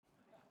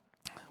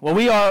Well,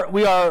 we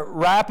are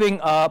wrapping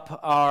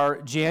up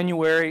our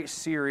January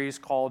series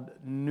called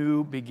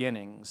New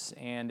Beginnings.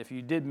 And if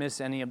you did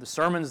miss any of the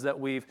sermons that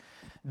we've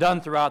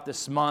done throughout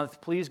this month,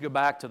 please go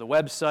back to the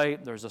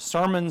website. There's a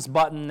sermons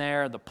button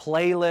there. The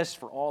playlist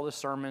for all the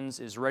sermons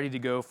is ready to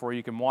go for you.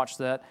 You can watch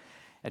that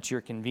at your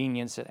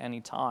convenience at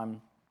any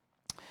time.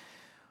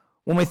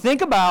 When we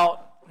think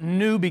about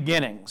new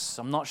beginnings,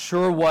 I'm not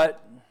sure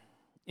what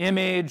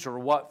image or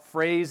what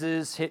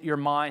phrases hit your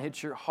mind,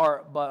 hit your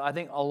heart, but I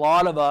think a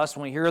lot of us,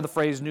 when we hear the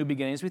phrase new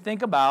beginnings, we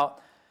think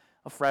about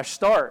a fresh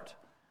start.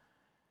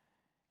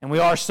 And we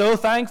are so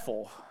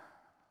thankful.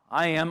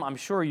 I'm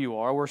sure you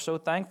are. We're so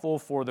thankful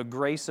for the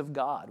grace of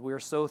God. We are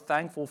so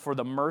thankful for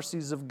the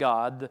mercies of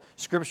God. The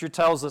Scripture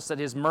tells us that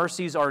His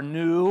mercies are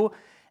new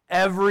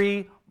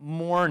every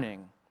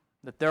morning,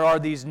 that there are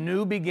these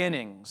new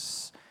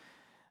beginnings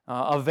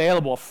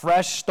available, a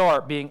fresh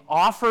start being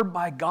offered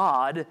by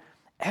God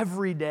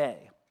every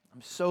day.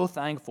 I'm so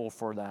thankful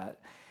for that.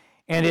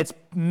 And it's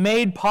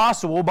made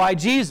possible by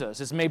Jesus.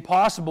 It's made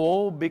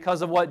possible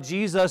because of what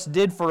Jesus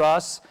did for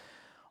us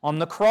on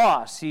the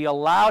cross. He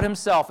allowed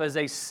Himself as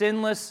a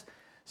sinless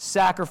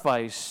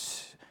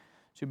sacrifice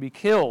to be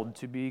killed,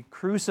 to be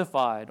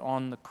crucified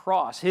on the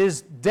cross.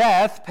 His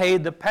death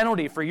paid the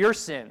penalty for your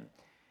sin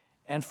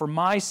and for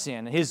my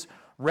sin. His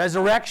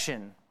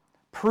resurrection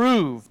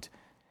proved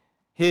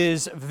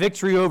His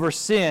victory over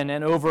sin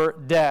and over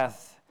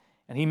death.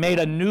 And He made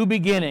a new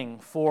beginning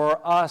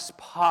for us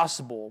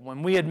possible.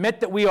 When we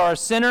admit that we are a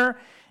sinner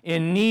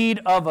in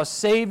need of a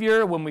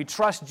Savior, when we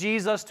trust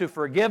Jesus to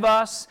forgive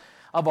us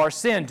of our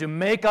sin, to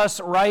make us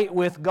right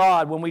with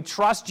God, when we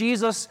trust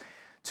Jesus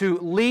to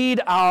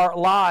lead our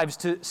lives,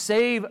 to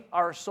save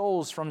our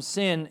souls from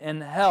sin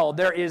and hell,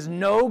 there is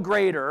no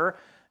greater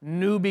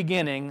new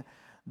beginning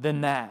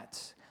than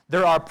that.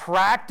 There are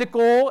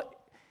practical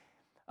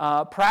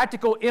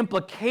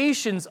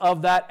implications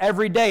of that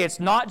every day. It's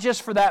not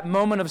just for that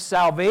moment of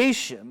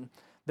salvation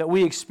that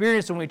we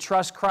experience when we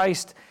trust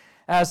Christ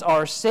as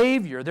our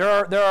Savior.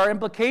 There are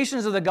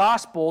implications of the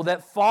gospel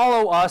that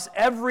follow us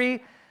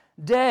every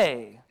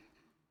day.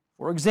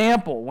 For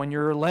example, when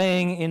you're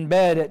laying in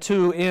bed at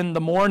 2 in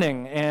the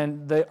morning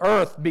and the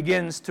earth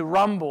begins to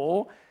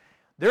rumble,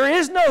 there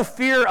is no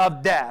fear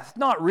of death,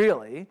 not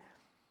really.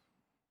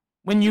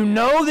 When you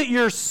know that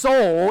your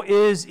soul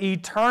is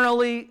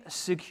eternally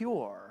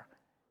secure,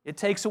 it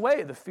takes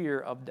away the fear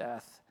of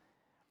death.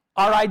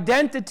 Our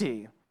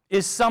identity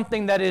is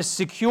something that is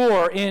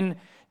secure in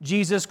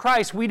Jesus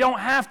Christ. We don't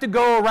have to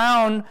go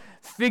around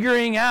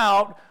figuring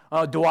out,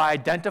 do I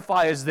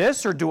identify as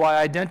this or do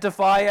I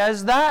identify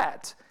as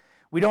that?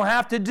 We don't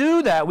have to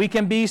do that. We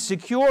can be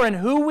secure in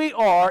who we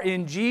are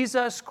in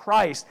Jesus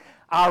Christ.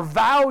 Our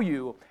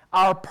value,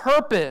 our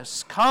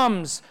purpose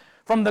comes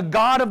from the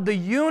God of the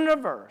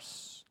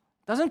universe.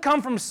 It doesn't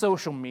come from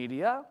social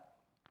media.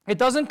 It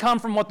doesn't come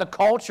from what the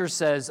culture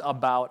says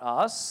about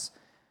us.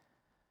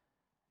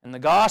 And the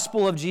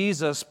gospel of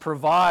Jesus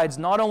provides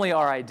not only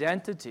our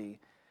identity,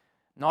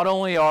 not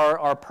only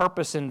our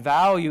purpose and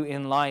value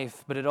in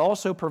life, but it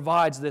also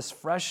provides this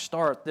fresh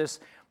start,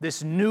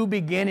 this new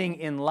beginning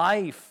in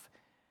life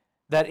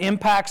that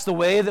impacts the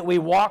way that we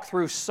walk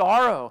through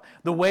sorrow,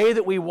 the way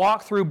that we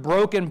walk through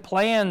broken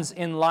plans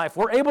in life.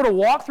 We're able to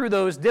walk through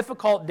those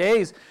difficult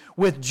days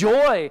with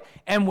joy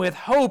and with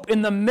hope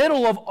in the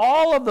middle of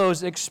all of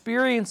those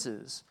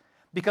experiences,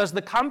 because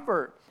the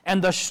comfort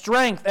and the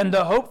strength and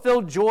the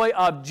hope-filled joy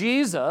of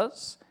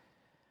Jesus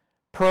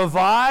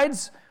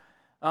provides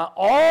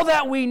all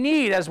that we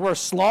need as we're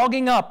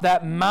slogging up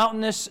that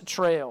mountainous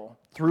trail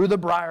through the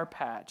briar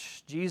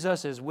patch.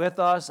 Jesus is with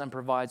us and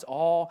provides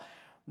all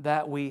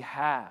that we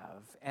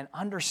have. And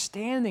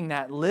understanding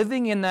that,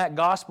 living in that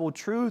gospel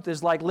truth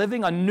is like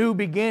living a new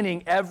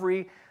beginning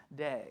every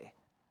day.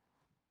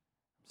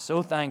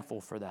 So thankful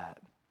for that.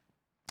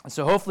 And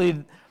so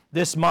hopefully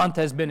this month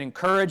has been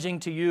encouraging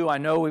to you. I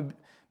know we've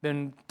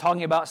been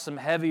talking about some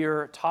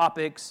heavier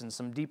topics and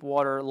some deep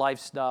water life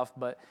stuff,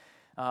 but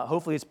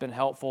hopefully it's been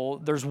helpful.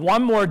 There's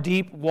one more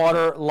deep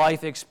water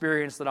life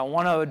experience that I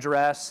want to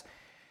address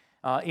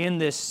in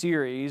this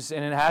series,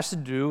 and it has to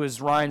do,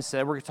 as Ryan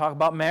said, we're going to talk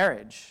about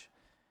marriage.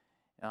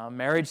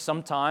 Marriage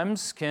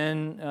sometimes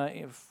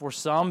can, for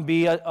some,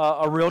 be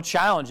a real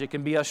challenge. It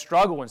can be a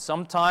struggle, and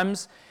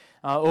sometimes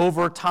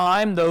over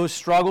time, those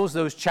struggles,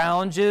 those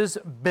challenges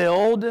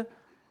build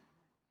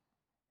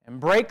and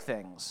break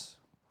things.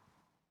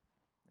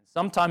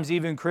 Sometimes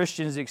even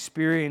Christians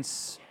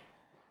experience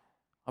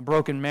a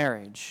broken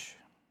marriage.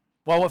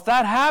 Well, if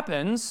that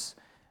happens,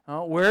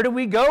 where do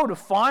we go to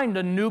find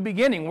a new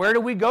beginning? Where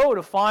do we go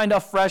to find a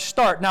fresh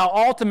start? Now,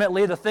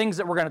 ultimately, the things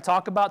that we're going to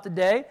talk about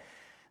today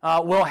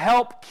will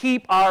help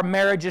keep our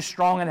marriages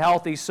strong and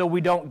healthy so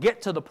we don't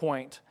get to the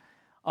point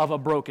of a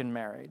broken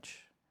marriage.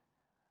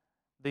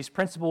 These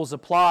principles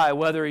apply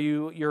whether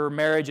your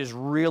marriage is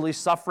really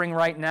suffering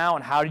right now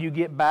and how do you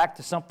get back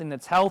to something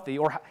that's healthy,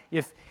 or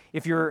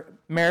if your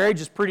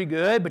marriage is pretty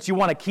good but you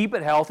want to keep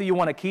it healthy, you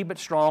want to keep it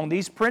strong,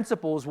 these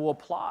principles will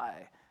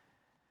apply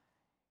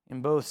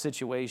in both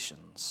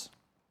situations.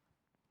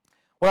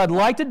 What I'd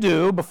like to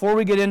do before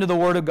we get into the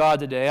Word of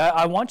God today,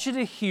 I want you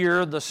to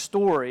hear the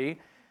story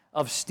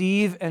of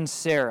Steve and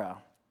Sarah.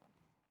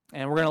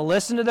 And we're going to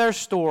listen to their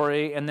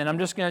story, and then I'm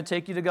just going to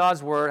take you to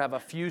God's Word, have a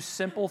few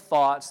simple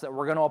thoughts that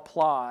we're going to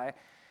apply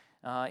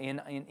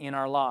in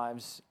our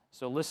lives.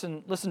 So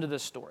listen to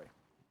this story.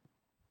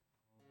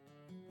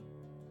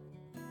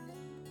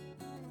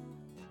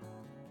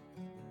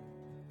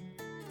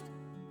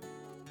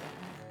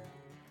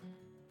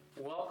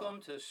 Welcome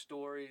to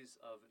Stories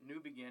of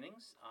New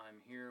Beginnings. I'm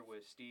here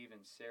with Steve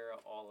and Sarah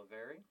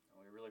Oliveri.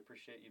 We really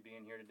appreciate you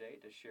being here today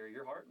to share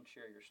your heart and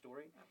share your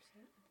story.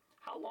 Absolutely.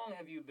 How long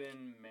have you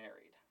been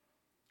married?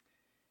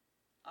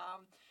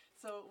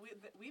 So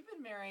we've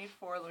been married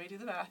for, let me do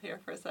the math here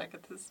for a second,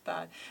 this is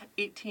bad,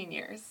 18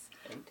 years.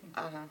 18?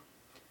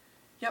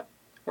 Yep.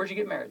 Where'd you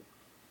get married?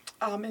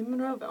 In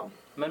Monroeville.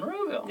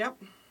 Monroeville? Yep.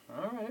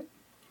 All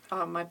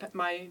right.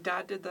 My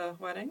dad did the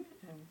wedding,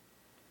 and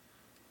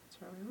that's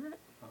where we were at.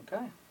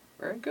 Okay,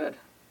 very good.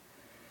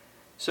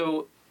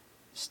 So,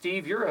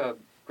 Steve, you're a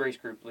Grace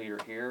Group leader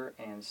here,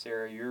 and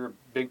Sarah, you're a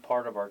big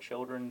part of our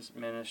children's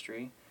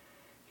ministry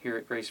here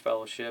at Grace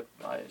Fellowship.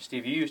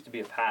 Steve, you used to be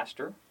a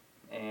pastor,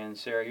 and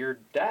Sarah, your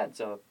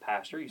dad's a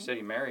pastor. You said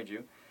he married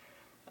you.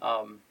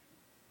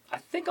 I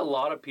think a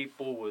lot of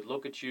people would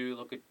look at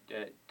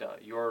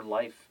your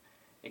life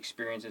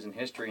experiences and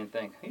history and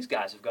think, these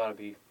guys have got to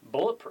be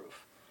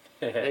bulletproof.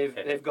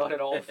 They've got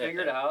it all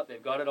figured out.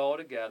 They've got it all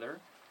together.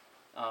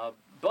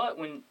 But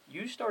when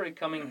you started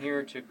coming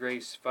here to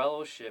Grace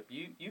Fellowship,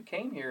 you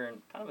came here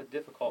in kind of a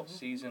difficult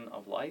season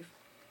of life.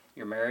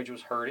 Your marriage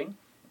was hurting.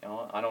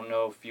 I don't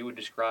know if you would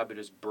describe it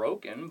as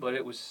broken, but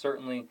it was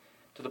certainly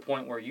to the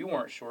point where you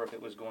weren't sure if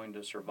it was going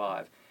to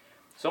survive.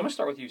 So I'm going to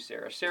start with you,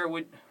 Sarah. Sarah,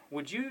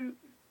 would you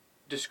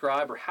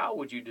describe, or how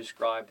would you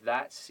describe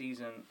that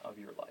season of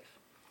your life?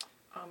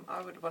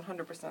 I would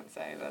 100%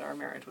 say that our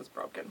marriage was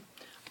broken.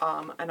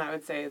 And I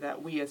would say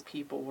that we as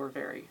people were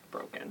very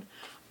broken.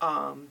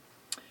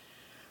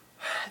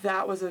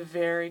 That was a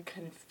very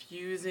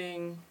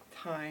confusing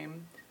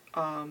time.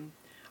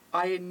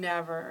 I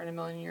never in a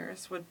million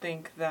years would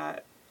think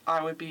that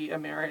I would be a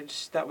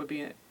marriage that would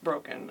be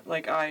broken.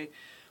 Like, I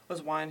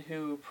was one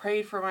who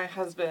prayed for my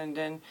husband,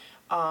 and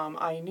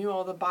I knew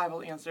all the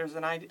Bible answers,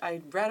 and I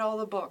read all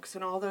the books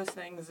and all those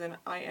things, and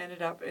I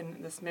ended up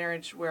in this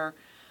marriage where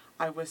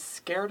I was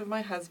scared of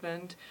my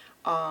husband.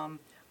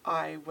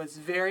 I was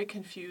very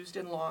confused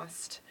and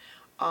lost,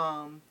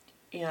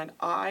 and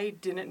I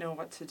didn't know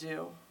what to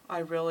do. I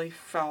really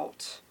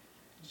felt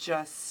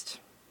just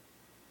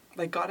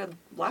like God had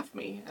left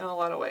me in a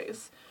lot of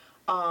ways.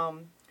 I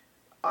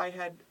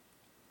had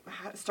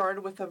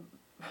started with a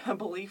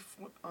belief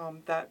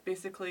that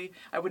basically,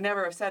 I would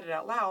never have said it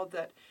out loud,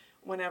 that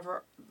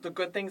whenever the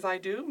good things I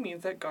do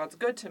means that God's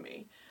good to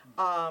me.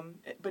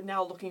 But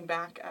now looking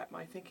back at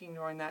my thinking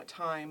during that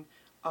time,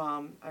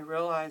 I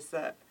realized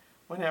that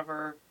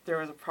whenever there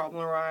was a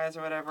problem arise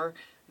or whatever,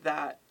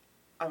 that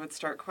I would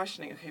start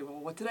questioning, okay, well,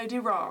 what did I do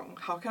wrong?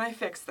 How can I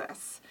fix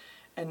this?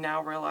 And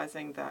now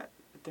realizing that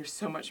there's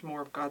so much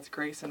more of God's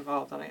grace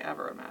involved than I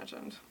ever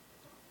imagined.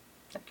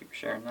 Thank you for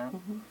sharing that.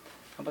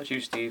 How about you,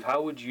 Steve?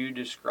 How would you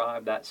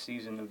describe that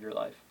season of your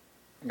life?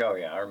 Oh,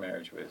 yeah, our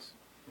marriage was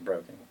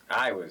broken.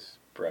 I was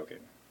broken.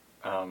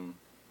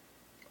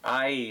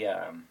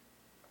 I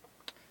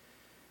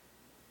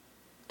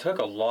took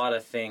a lot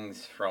of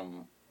things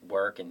from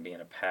work and being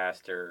a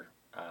pastor.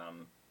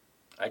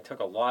 I took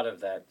a lot of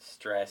that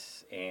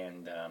stress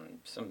and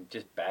some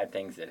just bad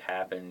things that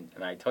happened,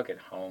 and I took it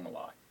home a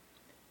lot.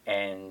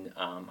 And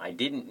I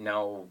didn't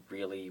know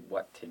really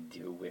what to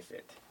do with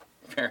it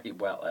very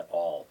well at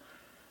all.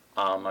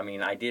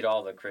 I did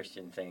all the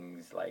Christian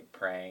things like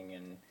praying,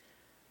 and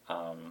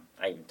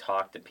I even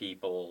talked to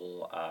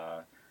people,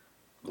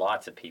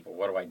 lots of people.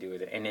 What do I do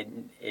with it? And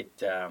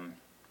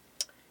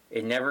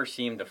it never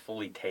seemed to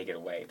fully take it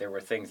away. There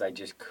were things I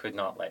just could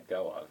not let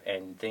go of,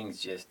 and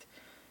things just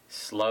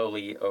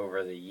slowly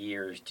over the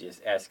years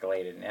just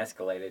escalated and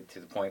escalated to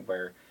the point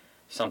where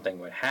something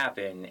would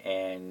happen,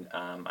 and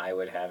I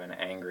would have an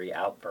angry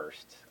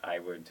outburst. I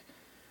would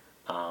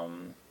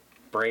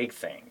break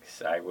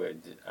things. I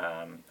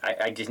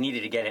just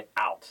needed to get it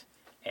out,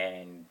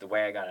 and the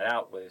way I got it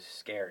out was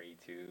scary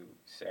to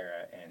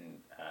Sarah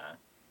and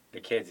the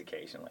kids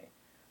occasionally.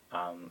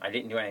 I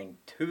didn't do anything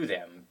to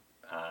them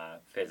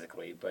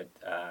physically, but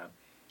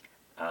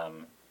I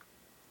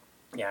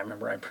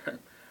remember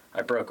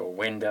I broke a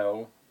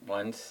window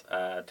once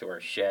to our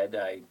shed.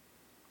 I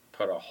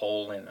put a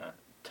hole in the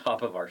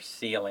top of our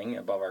ceiling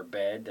above our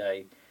bed.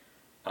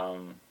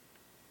 I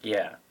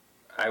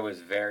was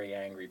a very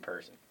angry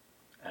person,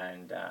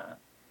 and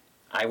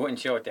I wouldn't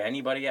show it to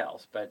anybody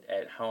else, but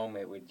at home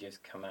it would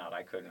just come out.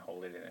 I couldn't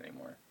hold it in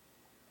anymore.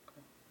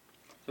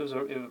 So it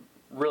was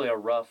really a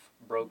rough,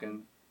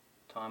 broken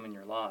time in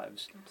your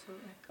lives.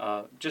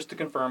 Absolutely. Just to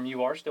confirm,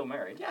 you are still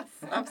married. Yes,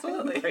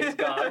 absolutely. Praise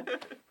God.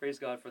 Praise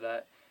God for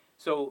that.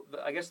 So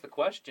I guess the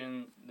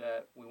question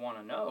that we want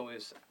to know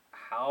is,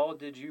 how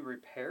did you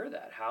repair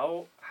that?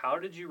 How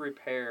did you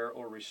repair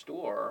or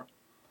restore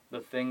the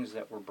things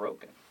that were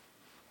broken?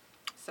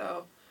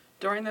 So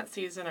during that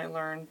season, I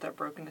learned that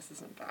brokenness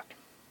isn't bad.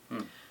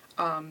 Hmm.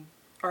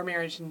 Our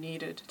marriage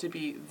needed to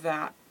be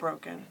that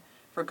broken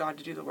for God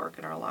to do the work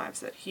in our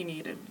lives that He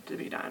needed to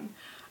be done.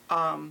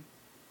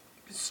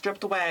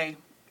 Stripped away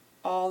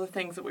all the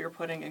things that we were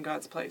putting in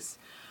God's place.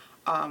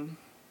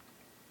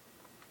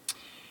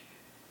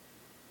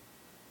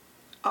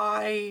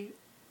 I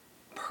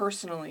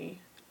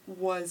personally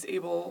was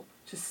able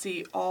to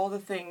see all the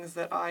things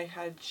that I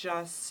had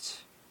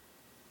just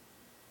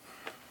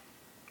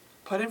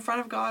put in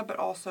front of God, but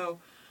also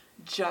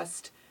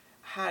just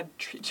had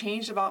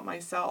changed about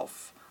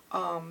myself.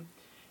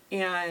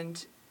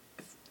 And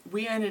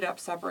we ended up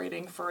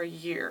separating for a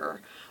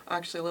year,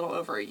 actually a little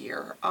over a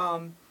year.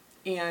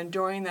 And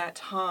during that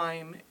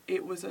time,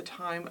 it was a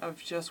time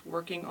of just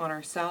working on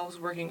ourselves,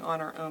 working on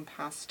our own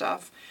past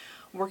stuff,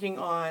 working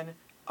on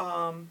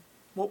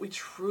what we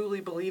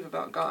truly believe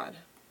about God.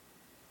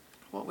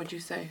 What would you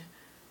say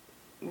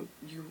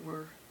you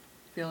were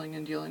feeling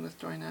and dealing with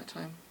during that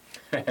time?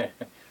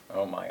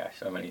 Oh my gosh,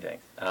 so many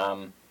things.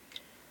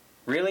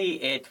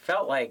 Really, it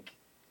felt like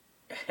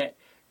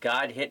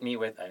God hit me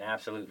with an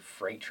absolute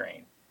freight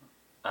train.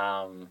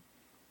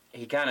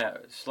 He kind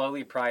of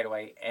slowly pried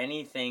away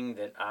anything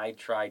that I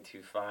tried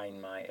to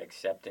find my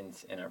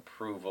acceptance and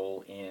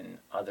approval in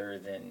other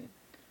than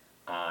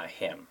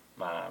Him.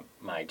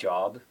 My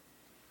job,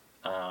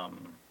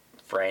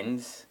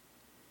 friends,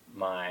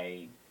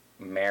 my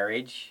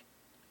marriage,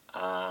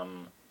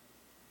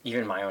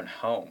 even my own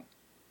home.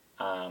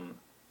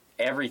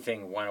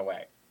 Everything went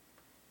away.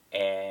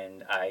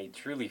 And I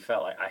truly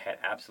felt like I had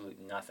absolute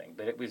nothing.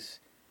 But it was,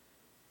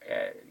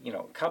 a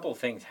couple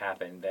things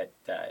happened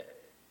that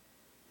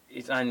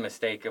it's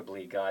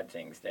unmistakably God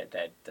things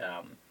that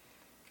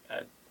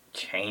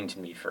changed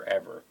me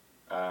forever.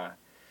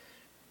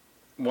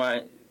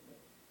 One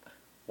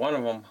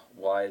of them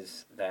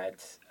was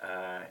that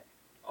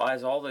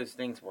as all those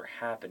things were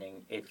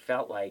happening, it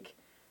felt like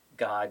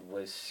God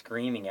was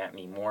screaming at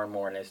me more and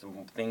more. And as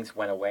things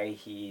went away,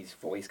 His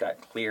voice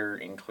got clearer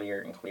and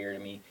clearer and clearer to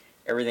me.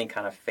 Everything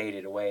kind of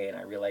faded away, and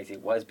I realized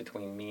it was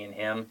between me and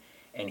Him,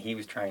 and He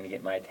was trying to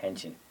get my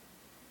attention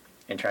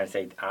and trying to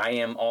say, I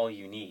am all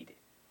you need.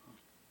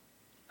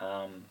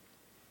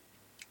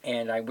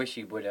 And I wish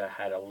He would have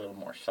had a little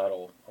more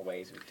subtle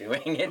ways of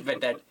doing it, but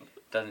that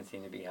doesn't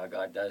seem to be how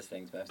God does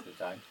things most of the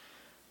time.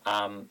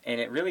 And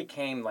it really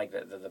came like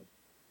the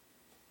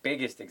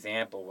biggest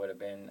example would have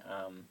been,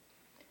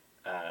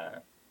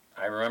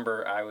 I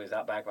remember I was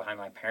out back behind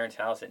my parents'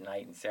 house at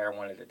night, and Sarah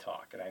wanted to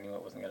talk, and I knew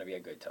it wasn't going to be a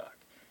good talk.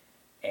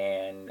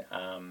 And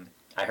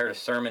I heard a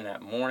sermon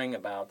that morning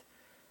about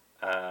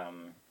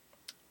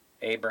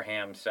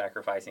Abraham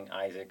sacrificing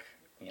Isaac,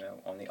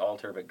 on the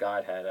altar, but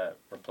God had a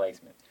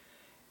replacement.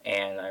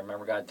 And I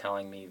remember God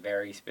telling me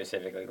very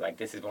specifically, like,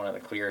 this is one of the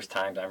clearest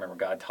times I remember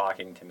God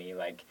talking to me,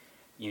 like,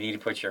 you need to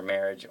put your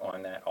marriage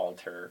on that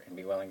altar and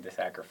be willing to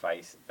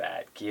sacrifice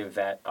that. Give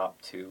that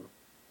up to,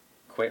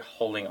 quit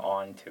holding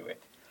on to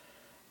it.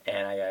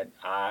 And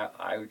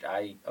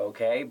I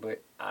okay,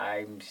 but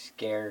I'm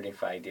scared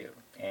if I do.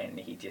 And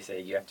He just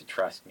said, you have to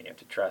trust me. You have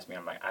to trust me.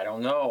 I'm like, I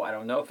don't know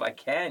if I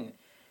can.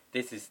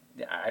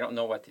 I don't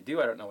know what to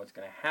do. I don't know what's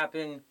going to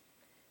happen.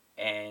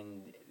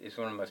 And it's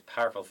one of the most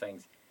powerful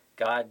things.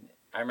 I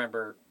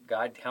remember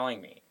God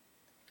telling me,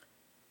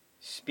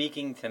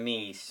 speaking to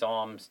me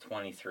Psalms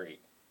 23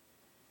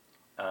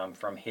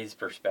 from His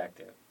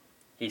perspective.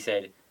 He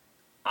said,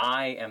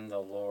 I am the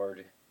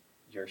Lord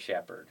your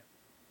shepherd.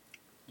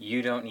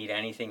 You don't need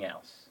anything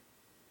else.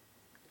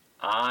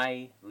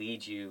 I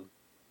lead you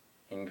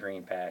in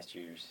green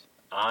pastures.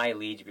 I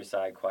lead you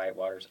beside quiet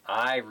waters.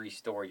 I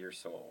restore your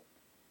soul.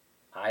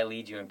 I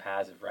lead you in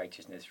paths of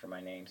righteousness for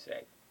my name's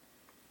sake.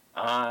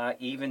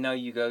 Even though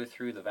you go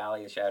through the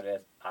valley of the shadow of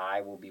death,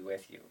 I will be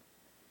with you.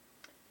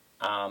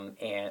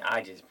 And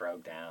I just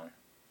broke down.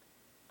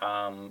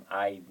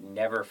 I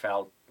never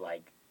felt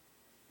like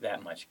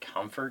that much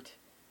comfort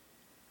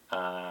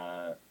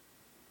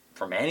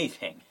from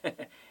anything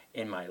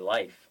in my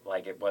life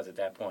like it was at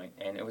that point.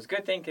 And it was a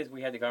good thing because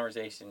we had the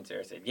conversation.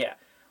 Sarah said, yeah,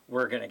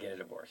 we're going to get a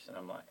divorce. And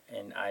I'm like,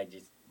 and I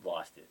just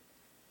lost it.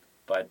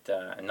 But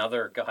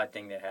another God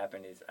thing that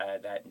happened is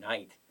that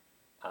night,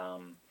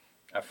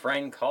 a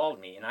friend called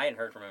me, and I hadn't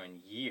heard from him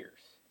in years.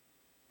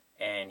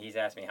 And he's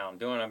asked me how I'm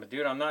doing. I'm like,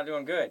 dude, I'm not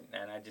doing good.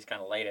 And I just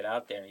kind of laid it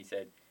out there. And he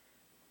said,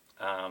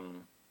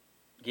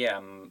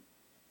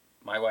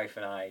 my wife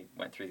and I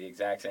went through the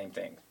exact same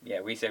thing.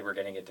 Yeah, we said we're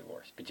going to get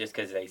divorced. But just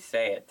because they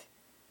say it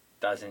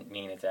doesn't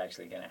mean it's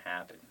actually going to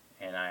happen.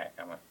 And I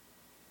went,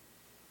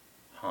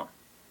 huh,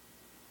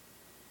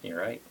 you're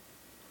right.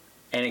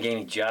 And it gave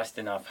me just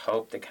enough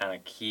hope to kind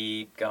of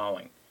keep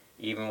going.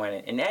 Even when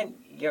and then,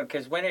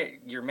 because when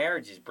your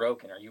marriage is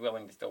broken, are you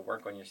willing to still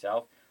work on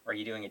yourself, or are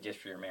you doing it just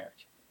for your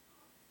marriage?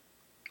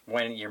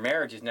 When your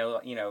marriage is no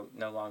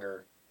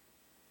longer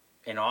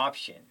an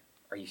option,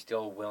 are you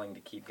still willing to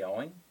keep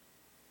going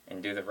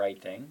and do the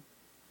right thing?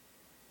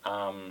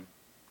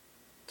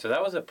 So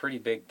that was a pretty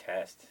big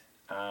test.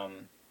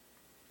 And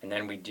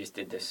then we just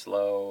did this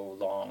slow,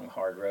 long,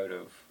 hard road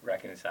of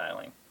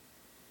reconciling.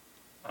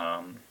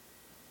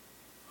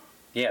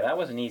 Yeah, that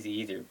wasn't easy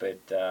either,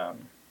 but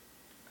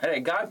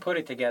God put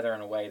it together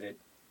in a way that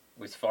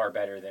was far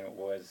better than it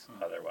was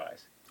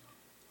otherwise.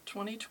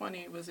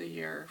 2020 was a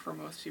year for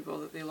most people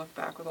that they look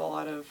back with a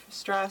lot of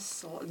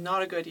stress,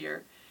 not a good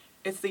year.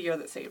 It's the year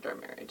that saved our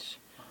marriage.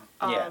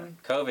 Yeah,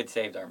 COVID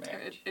saved our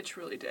marriage. It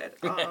truly did.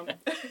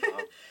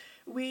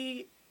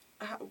 We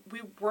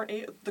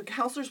weren't the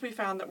counselors we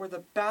found that were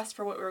the best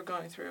for what we were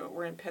going through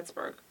were in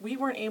Pittsburgh. We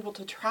weren't able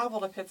to travel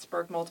to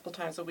Pittsburgh multiple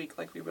times a week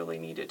like we really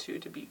needed to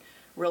be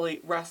really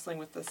wrestling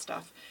with this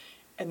stuff.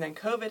 And then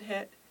COVID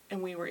hit,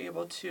 and we were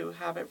able to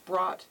have it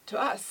brought to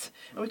us,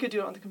 and we could do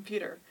it on the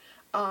computer.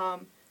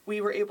 We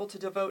were able to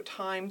devote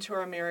time to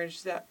our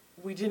marriage that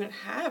we didn't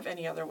have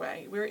any other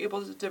way. We were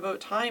able to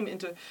devote time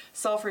into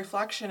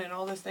self-reflection and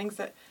all those things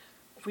that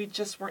we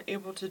just weren't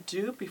able to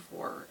do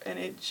before. And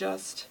it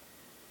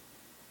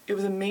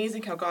was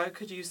amazing how God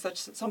could use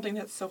something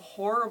that's so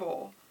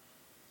horrible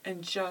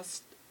and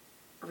just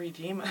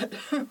redeem it.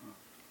 That's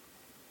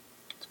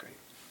great.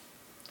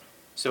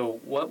 So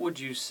what would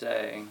you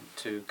say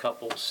to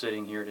couples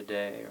sitting here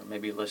today or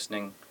maybe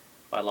listening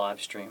by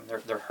live stream?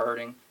 They're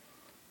hurting,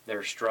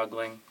 they're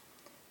struggling,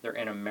 they're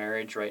in a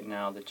marriage right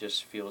now that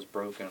just feels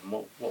broken.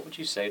 What would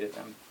you say to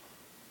them?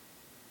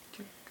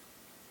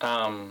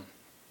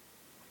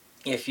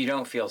 If you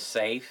don't feel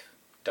safe,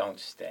 don't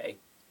stay.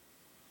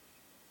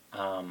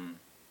 No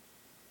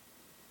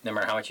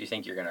matter how much you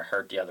think you're going to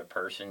hurt the other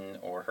person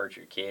or hurt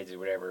your kids or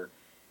whatever,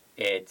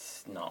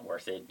 it's not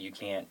worth it. You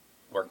can't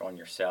work on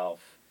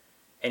yourself.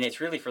 And it's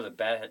really for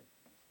the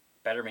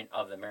betterment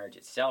of the marriage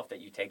itself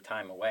that you take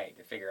time away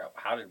to figure out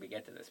how did we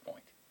get to this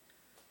point.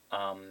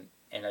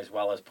 And as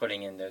well as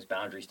putting in those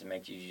boundaries to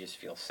make you just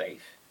feel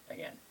safe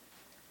again.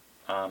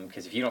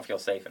 Because if you don't feel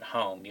safe at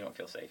home, you don't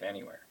feel safe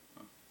anywhere.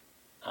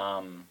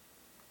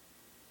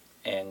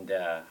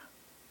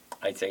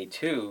 I'd say,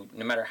 too,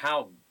 no matter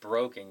how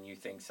broken you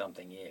think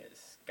something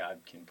is, God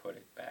can put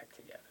it back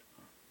together.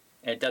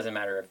 And it doesn't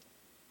matter if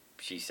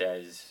she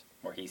says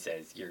or he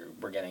says,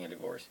 we're getting a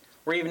divorce.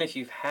 Or even if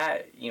you've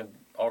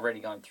already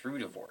gone through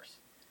divorce.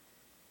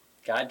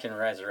 God can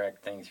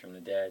resurrect things from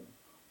the dead.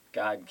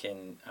 God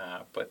can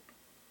put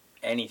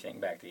anything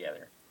back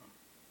together.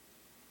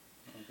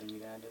 Anything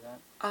you'd add to that?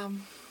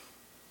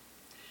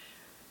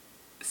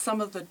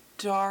 Some of the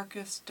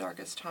darkest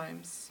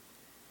times,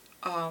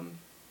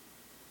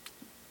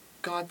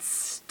 God's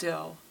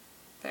still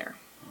there.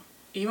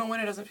 Even when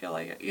it doesn't feel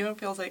like it. Even when it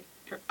feels like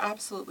you're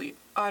absolutely,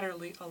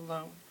 utterly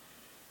alone.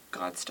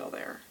 God's still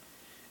there.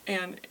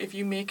 And if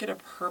you make it a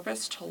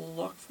purpose to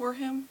look for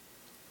Him,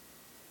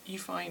 you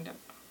find Him.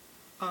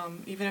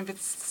 Even if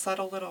it's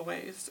subtle little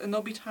ways. And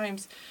there'll be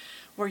times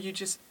where you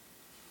just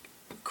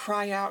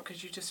cry out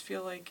because you just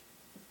feel like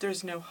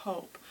there's no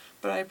hope.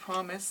 But I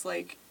promise,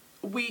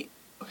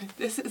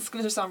 this is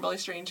going to sound really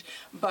strange,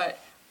 but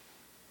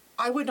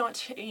I would not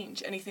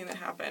change anything that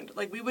happened.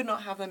 We would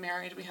not have the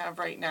marriage we have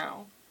right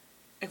now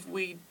if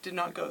we did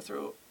not go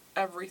through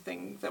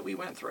everything that we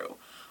went through.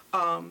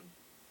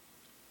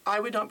 I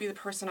would not be the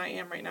person I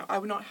am right now. I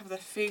would not have the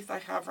faith I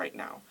have right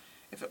now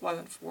if it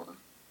wasn't for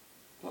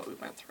what we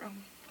went through.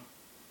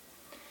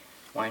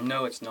 Well, I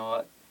know it's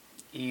not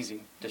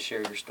easy to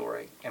share your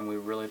story, and we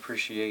really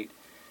appreciate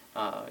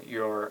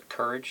your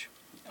courage,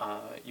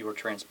 your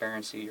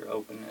transparency, your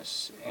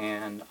openness,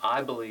 and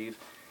I believe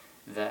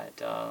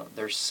that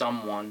there's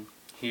someone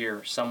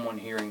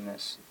hearing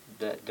this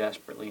that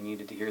desperately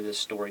needed to hear this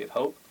story of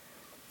hope,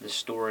 this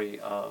story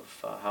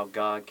of how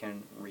God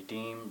can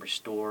redeem,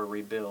 restore,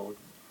 rebuild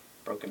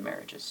broken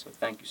marriages. So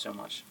thank you so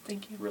much.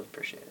 Thank you. Really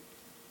appreciate it.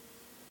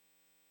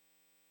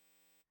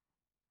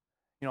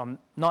 I'm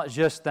not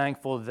just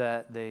thankful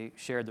that they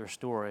shared their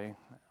story. I'm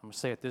going to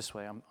say it this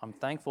way. I'm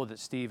thankful that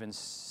Steve and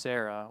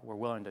Sarah were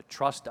willing to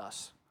trust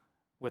us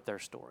with their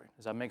story.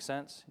 Does that make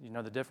sense? You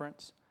know the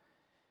difference?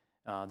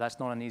 That's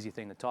not an easy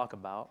thing to talk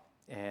about.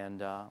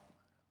 And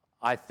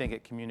I think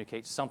it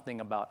communicates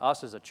something about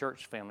us as a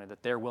church family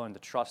that they're willing to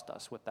trust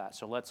us with that.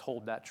 So let's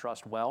hold that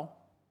trust well,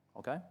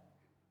 okay?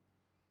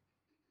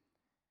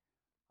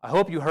 I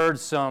hope you heard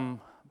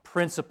some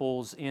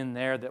principles in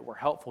there that were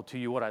helpful to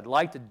you. What I'd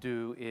like to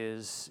do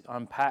is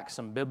unpack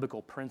some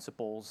biblical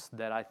principles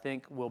that I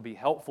think will be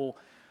helpful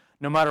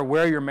no matter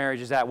where your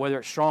marriage is at, whether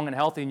it's strong and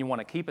healthy and you want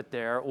to keep it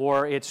there,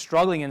 or it's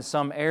struggling in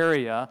some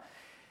area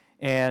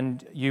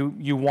and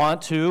you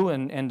want to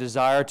and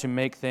desire to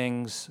make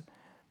things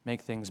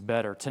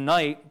better.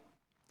 Tonight,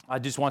 I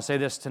just want to say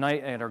this,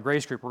 tonight at our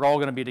Grace Group, we're all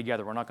going to be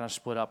together. We're not going to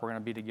split up. We're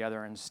going to be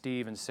together, and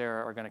Steve and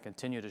Sarah are going to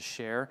continue to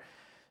share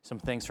some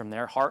things from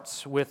their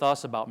hearts with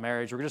us about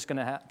marriage. We're just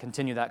going to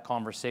continue that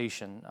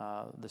conversation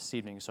this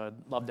evening, so I'd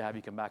love to have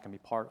you come back and be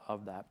part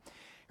of that.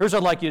 Here's what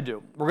I'd like you to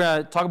do. We're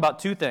going to talk about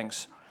two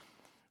things.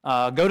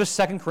 Go to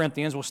 2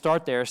 Corinthians. We'll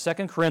start there. 2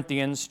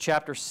 Corinthians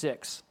chapter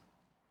 6.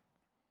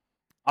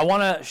 I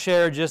want to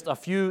share just a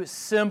few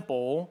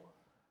simple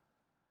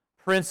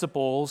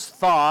principles,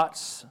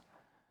 thoughts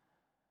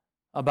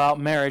about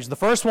marriage. The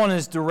first one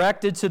is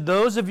directed to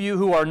those of you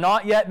who are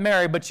not yet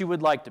married, but you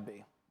would like to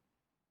be.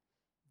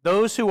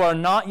 those who are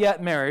not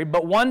yet married,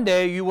 but one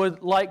day you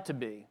would like to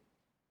be.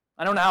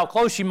 I don't know how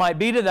close you might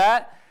be to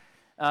that.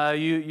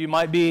 You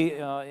might be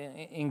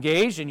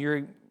engaged and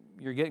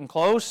you're getting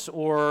close,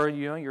 or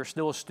you're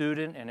still a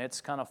student and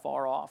it's kind of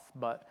far off.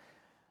 But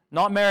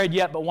not married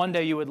yet, but one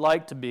day you would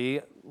like to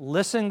be.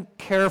 Listen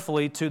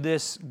carefully to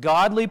this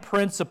godly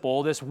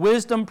principle, this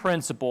wisdom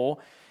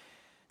principle.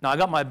 Now, I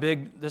got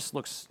this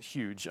looks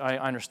huge, I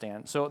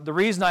understand. So the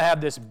reason I have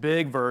this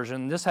big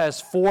version, this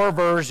has 4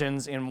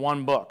 versions in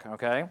one book,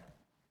 okay?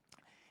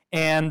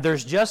 And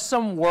there's just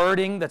some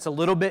wording that's a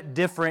little bit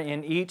different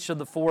in each of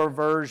the 4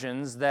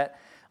 versions that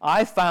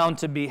I found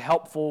to be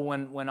helpful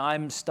when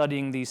I'm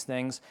studying these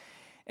things.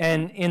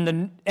 And in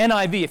the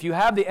NIV, if you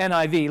have the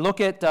NIV,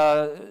 look at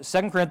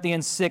 2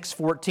 Corinthians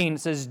 6:14. It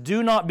says,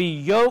 "Do not be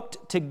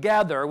yoked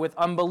together with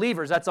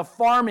unbelievers." That's a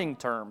farming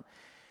term.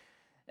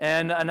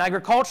 And an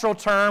agricultural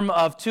term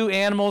of 2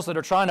 animals that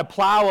are trying to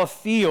plow a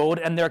field,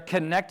 and they're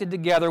connected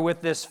together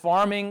with this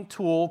farming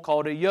tool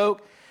called a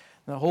yoke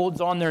that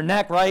holds on their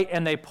neck, right?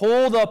 And they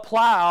pull the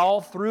plow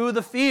through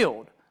the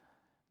field.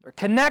 They're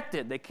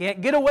connected. They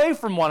can't get away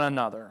from one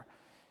another.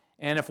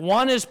 And if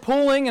one is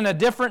pulling in a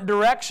different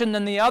direction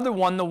than the other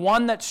one, the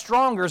one that's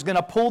stronger is going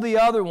to pull the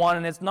other one,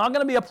 and it's not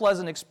going to be a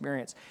pleasant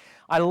experience.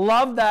 I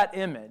love that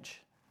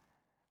image.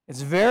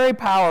 It's very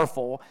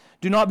powerful.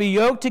 "Do not be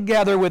yoked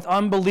together with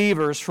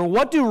unbelievers, for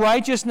what do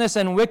righteousness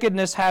and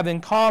wickedness have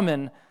in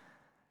common?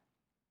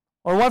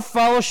 Or what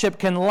fellowship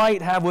can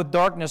light have with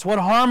darkness? What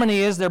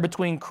harmony is there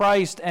between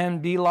Christ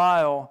and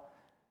Belial?"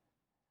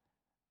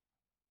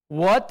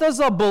 What does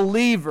a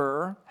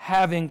believer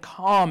have in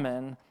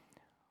common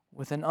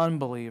with an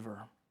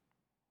unbeliever?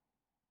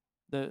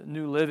 The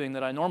New Living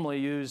that I normally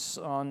use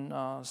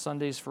on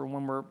Sundays for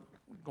when we're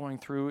going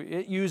through,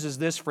 it uses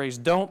this phrase,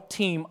 "Don't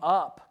team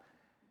up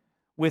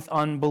with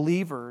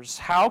unbelievers."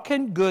 How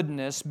can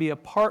goodness be a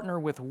partner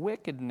with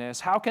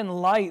wickedness? How can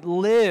light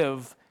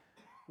live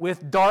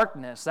with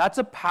darkness? That's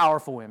a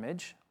powerful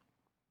image.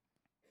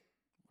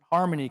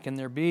 Harmony can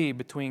there be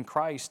between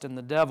Christ and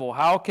the devil?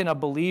 How can a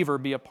believer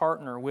be a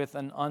partner with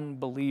an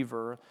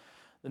unbeliever?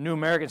 The New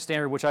American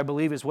Standard, which I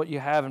believe is what you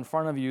have in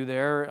front of you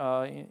there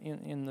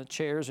in the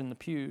chairs in the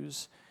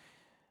pews.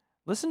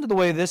 Listen to the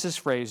way this is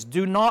phrased.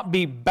 "Do not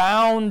be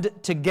bound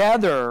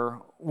together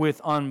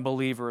with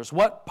unbelievers."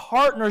 What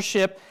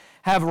partnership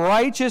have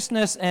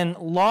righteousness and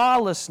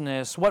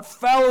lawlessness? What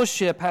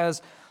fellowship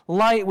has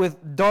light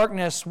with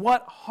darkness?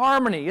 What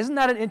harmony? Isn't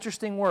that an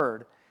interesting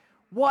word?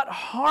 What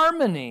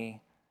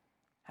harmony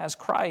has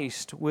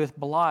Christ with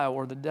Belial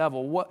or the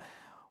devil?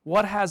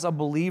 What has a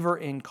believer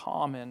in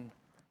common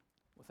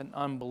with an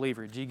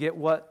unbeliever? Do you get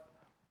what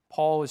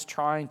Paul is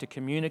trying to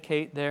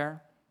communicate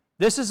there?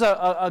 This is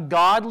a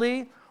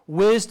godly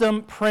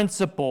wisdom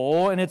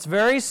principle, and it's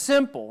very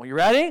simple. You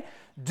ready?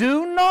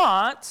 Do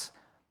not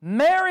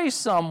marry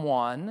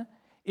someone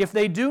if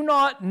they do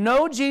not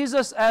know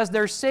Jesus as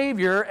their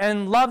Savior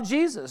and love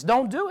Jesus.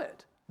 Don't do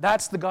it.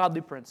 That's the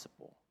godly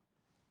principle.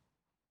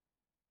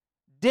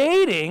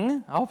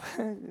 Dating,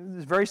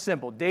 it's very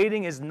simple.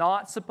 Dating is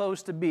not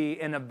supposed to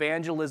be an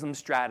evangelism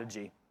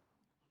strategy.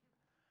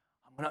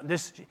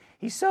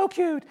 He's so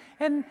cute,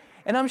 and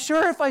I'm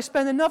sure if I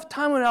spend enough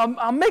time with him,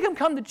 I'll make him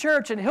come to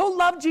church, and he'll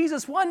love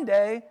Jesus one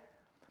day.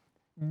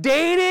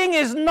 Dating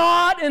is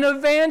not an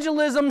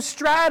evangelism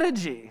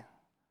strategy.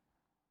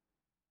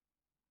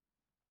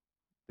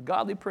 The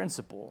godly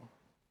principle.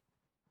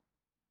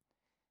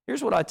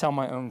 Here's what I tell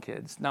my own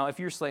kids. Now, if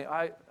you're saying,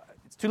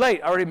 it's too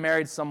late, I already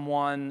married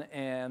someone,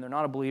 and they're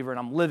not a believer, and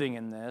I'm living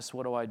in this,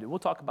 what do I do? We'll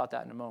talk about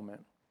that in a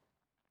moment.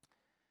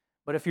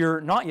 But if you're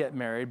not yet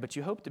married, but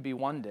you hope to be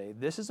one day,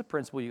 this is a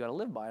principle you got to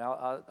live by.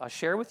 I'll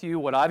share with you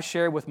what I've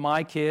shared with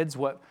my kids,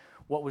 what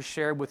was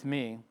shared with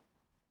me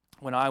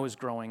when I was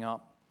growing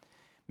up.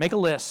 Make a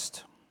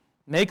list.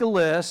 Make a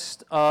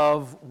list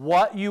of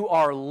what you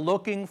are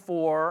looking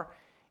for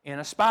in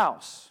a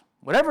spouse.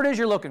 Whatever it is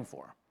you're looking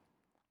for.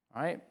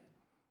 All right?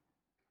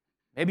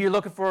 Maybe you're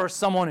looking for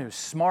someone who's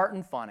smart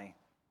and funny.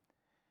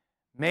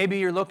 Maybe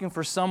you're looking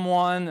for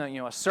someone,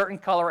 a certain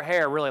color of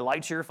hair really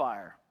lights your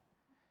fire.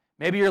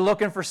 Maybe you're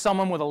looking for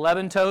someone with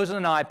 11 toes and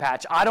an eye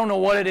patch. I don't know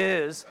what it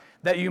is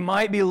that you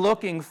might be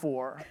looking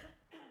for.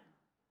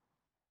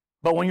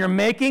 But when you're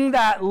making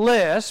that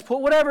list,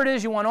 put whatever it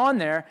is you want on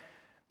there.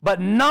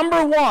 But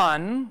number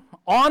one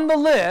on the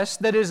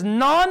list that is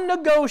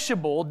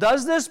non-negotiable,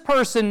 does this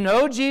person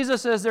know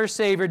Jesus as their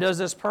Savior? Does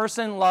this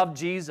person love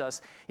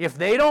Jesus? If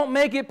they don't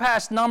make it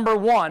past number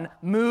one,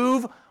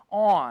 move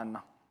on.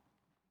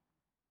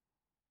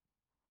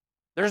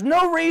 There's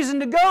no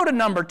reason to go to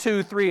number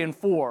 2, 3, and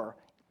 4.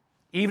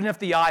 Even if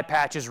the eye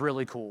patch is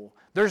really cool.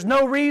 There's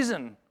no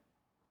reason.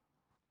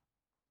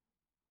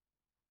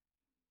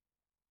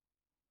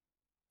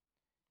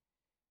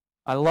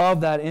 I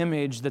love that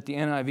image that the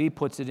NIV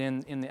puts it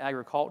in the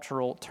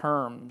agricultural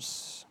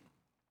terms.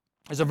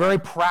 There's a very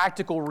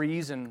practical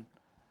reason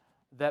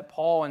that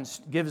Paul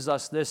gives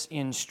us this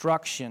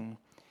instruction.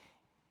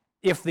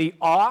 If the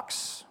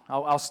ox,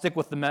 I'll stick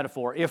with the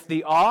metaphor, if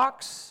the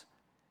ox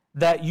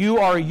that you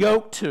are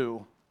yoked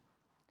to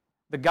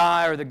the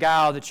guy or the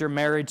gal that you're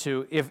married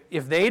to,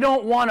 if they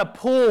don't want to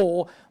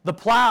pull the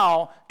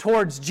plow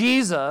towards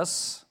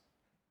Jesus,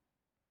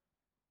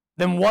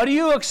 then what do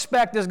you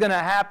expect is going to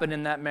happen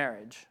in that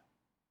marriage?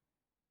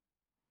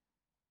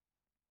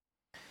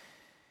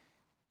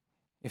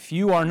 If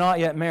you are not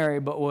yet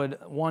married but would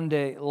one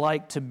day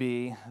like to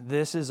be,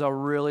 this is a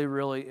really,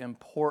 really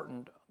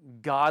important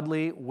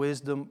godly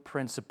wisdom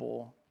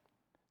principle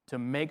to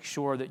make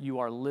sure that you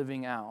are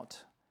living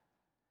out.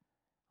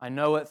 I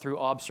know it through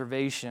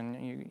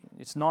observation.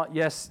 It's not,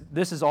 yes,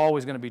 this is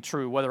always going to be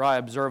true, whether I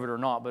observe it or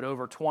not, but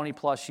over 20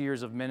 plus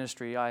years of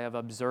ministry, I have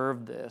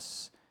observed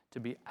this to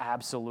be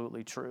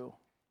absolutely true.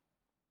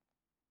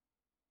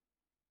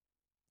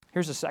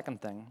 Here's the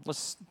second thing.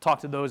 Let's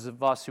talk to those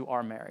of us who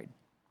are married,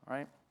 all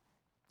right?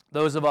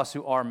 Those of us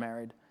who are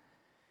married.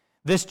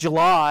 This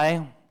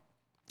July,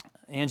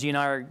 Angie and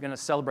I are going to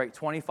celebrate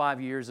 25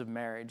 years of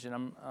marriage, and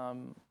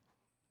I'm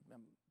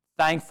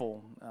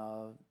thankful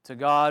to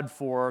God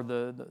for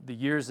the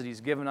years that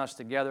He's given us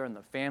together and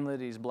the family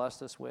that He's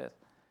blessed us with.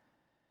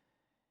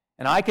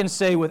 And I can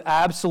say with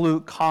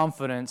absolute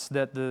confidence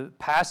that the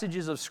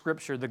passages of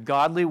Scripture, the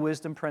godly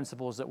wisdom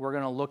principles that we're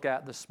going to look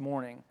at this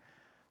morning,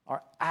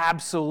 are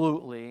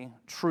absolutely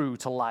true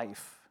to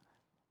life.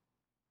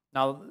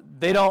 Now,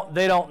 they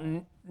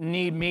don't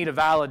need me to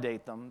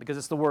validate them because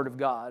it's the Word of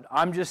God.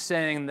 I'm just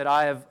saying that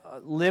I have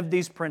lived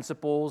these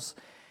principles,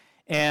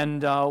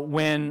 and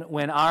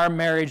when our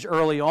marriage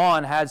early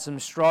on had some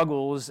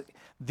struggles,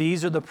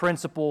 these are the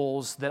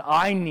principles that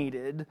I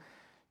needed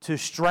to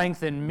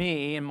strengthen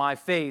me in my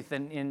faith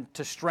and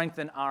to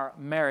strengthen our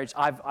marriage.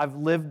 I've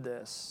lived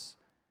this.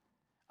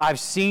 I've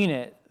seen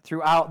it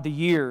throughout the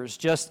years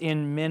just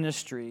in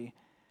ministry.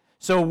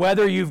 So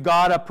whether you've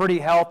got a pretty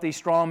healthy,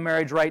 strong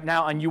marriage right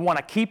now and you want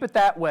to keep it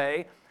that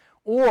way,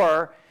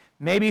 or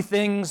maybe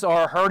things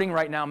are hurting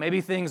right now,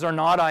 maybe things are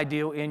not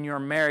ideal in your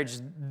marriage,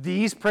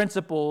 these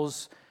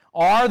principles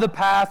are the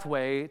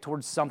pathway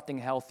towards something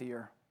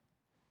healthier.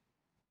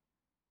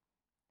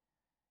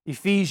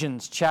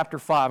 Ephesians chapter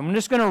 5. I'm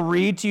just going to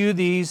read to you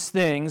these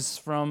things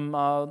from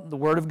the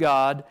Word of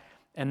God,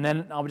 and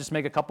then I'll just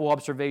make a couple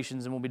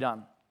observations and we'll be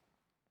done.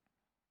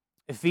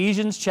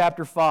 Ephesians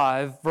chapter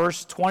 5,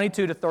 verse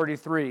 22 to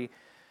 33,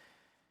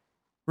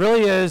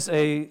 really is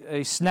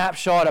a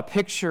snapshot, a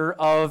picture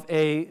of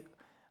a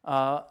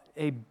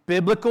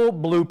biblical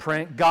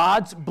blueprint,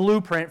 God's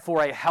blueprint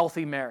for a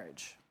healthy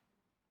marriage.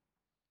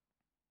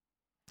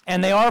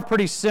 And they are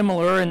pretty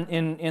similar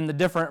in the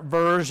different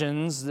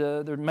versions.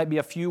 There might be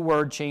a few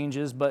word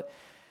changes, but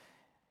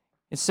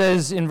it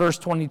says in verse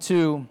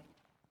 22,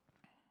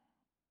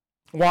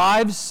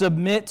 "Wives,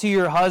 submit to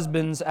your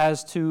husbands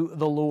as to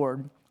the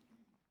Lord.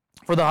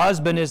 For the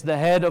husband is the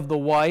head of the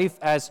wife,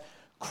 as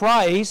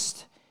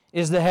Christ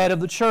is the head of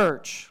the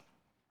church,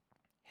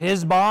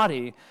 His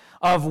body,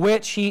 of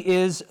which He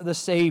is the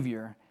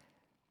Savior."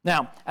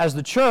 Now, as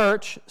the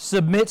church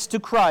submits to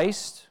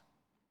Christ,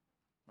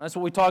 that's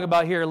what we talk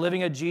about here,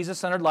 living a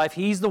Jesus-centered life.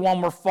 He's the one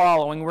we're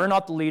following. We're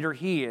not the leader,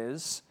 He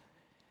is.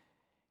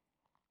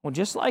 Well,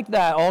 just like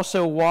that,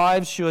 also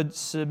wives should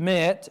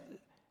submit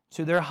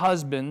to their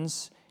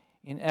husbands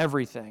in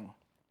everything.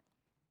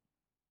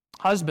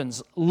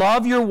 Husbands,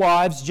 love your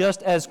wives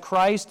just as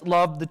Christ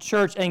loved the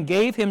church and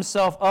gave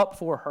Himself up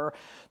for her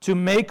to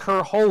make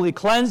her holy,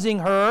 cleansing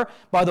her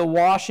by the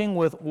washing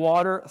with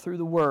water through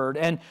the Word,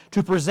 and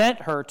to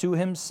present her to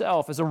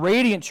Himself as a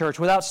radiant church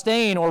without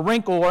stain or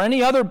wrinkle or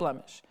any other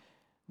blemish,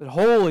 but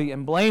holy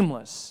and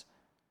blameless.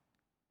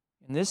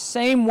 In this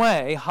same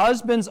way,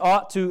 husbands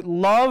ought to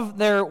love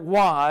their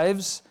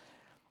wives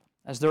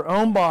as their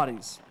own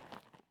bodies.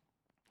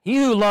 He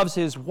who loves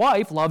his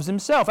wife loves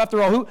himself.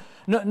 After all,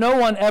 no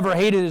one ever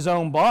hated his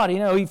own body.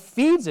 No, he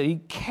feeds it. He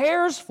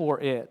cares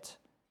for it,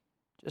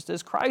 just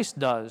as Christ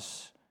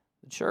does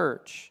the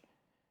church.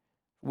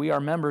 We are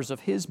members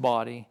of His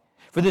body.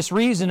 For this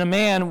reason, a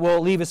man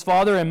will leave his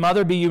father and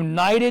mother, be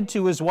united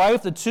to his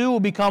wife. The two will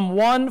become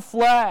one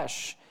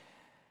flesh.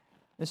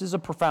 This is a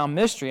profound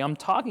mystery. I'm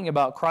talking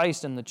about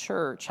Christ and the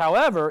church.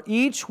 However,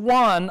 each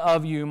one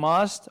of you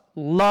must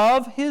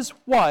love his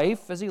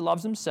wife as he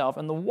loves himself,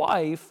 and the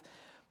wife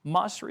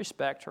must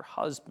respect her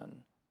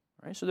husband.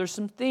 Right? So there's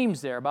some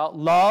themes there about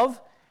love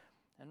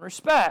and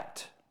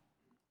respect.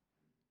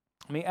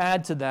 Let me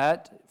add to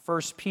that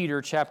 1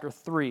 Peter chapter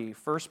 3.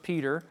 1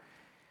 Peter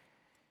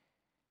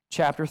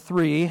chapter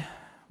 3,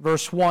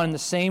 verse 1, "In the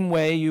same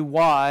way, you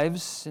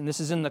wives," and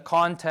this is in the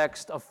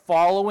context of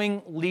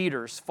following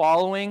leaders,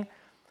 following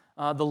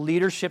the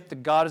leadership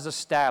that God has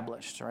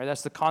established. Right?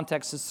 That's the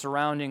context that's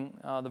surrounding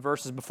the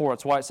verses before.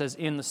 That's why it says,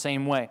 "in the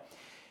same way."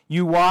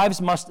 You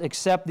wives must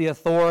accept the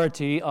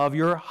authority of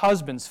your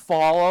husbands.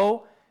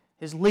 Follow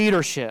his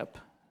leadership.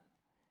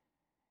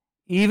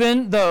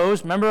 Even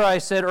those, remember I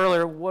said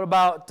earlier, what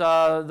about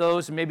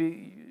those, maybe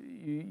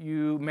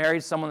you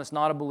married someone that's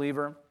not a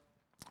believer,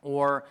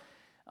 or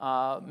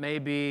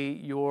maybe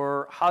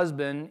your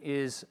husband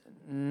is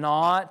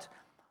not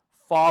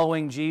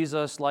following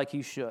Jesus like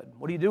he should.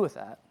 What do you do with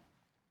that?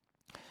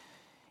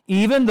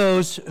 even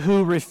those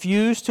who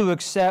refuse to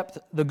accept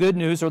the good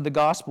news or the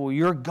gospel,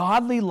 your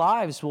godly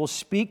lives will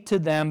speak to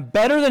them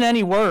better than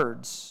any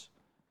words.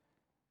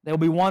 They'll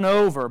be won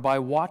over by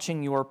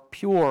watching your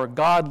pure,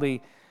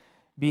 godly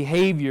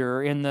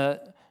behavior. In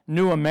the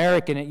New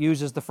American, it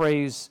uses the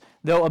phrase,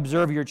 they'll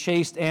observe your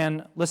chaste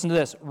and, listen to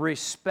this,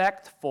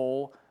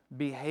 respectful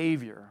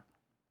behavior.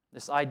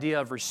 This idea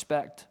of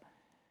respect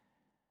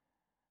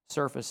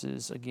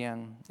surfaces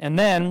again. And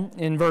then,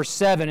 in verse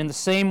 7, in the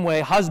same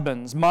way,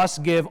 husbands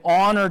must give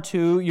honor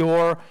to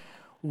your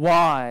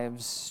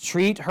wives.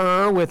 Treat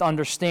her with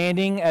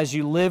understanding as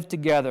you live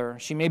together.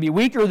 She may be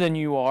weaker than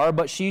you are,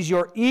 but she's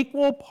your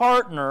equal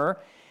partner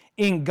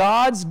in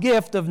God's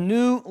gift of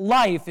new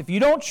life. If you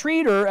don't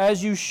treat her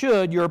as you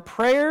should, your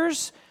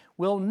prayers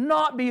will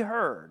not be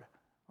heard.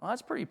 Well,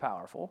 that's pretty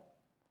powerful.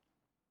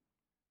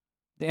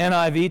 The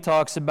NIV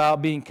talks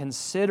about being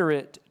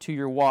considerate to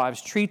your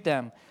wives. Treat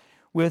them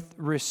with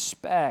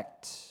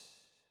respect.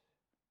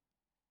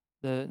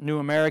 The New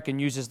American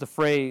uses the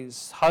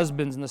phrase,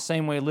 husbands in the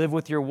same way live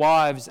with your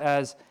wives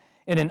as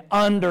in an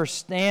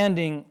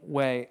understanding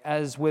way,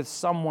 as with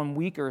someone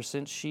weaker,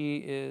 since she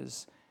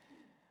is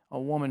a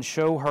woman.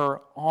 Show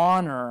her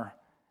honor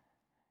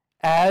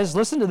as,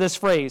 listen to this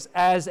phrase,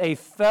 as a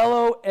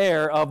fellow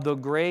heir of the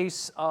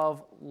grace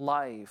of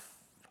life.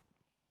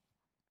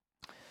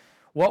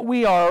 What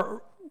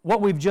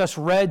we've just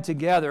read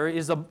together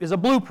is a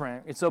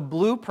blueprint. It's a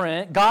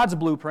blueprint, God's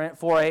blueprint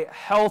for a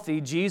healthy,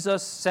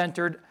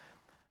 Jesus-centered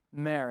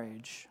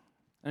marriage.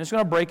 I'm just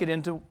going to break it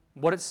into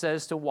what it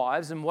says to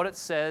wives and what it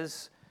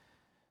says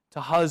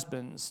to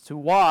husbands. To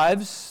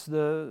wives,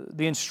 the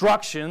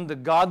instruction, the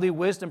godly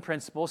wisdom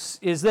principle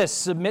is this: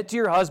 submit to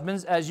your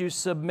husbands as you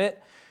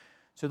submit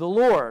to the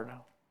Lord.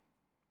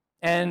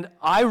 And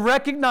I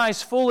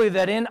recognize fully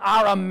that in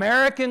our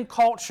American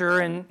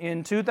culture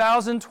in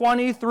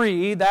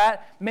 2023,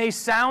 that may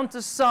sound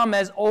to some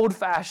as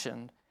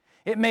old-fashioned.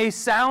 It may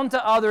sound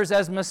to others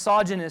as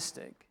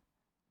misogynistic.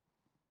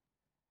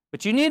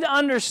 But you need to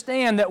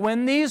understand that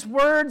when these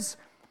words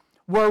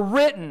were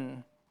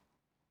written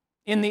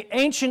in the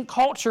ancient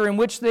culture in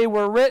which they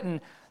were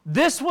written,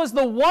 this was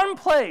the one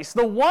place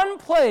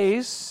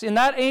in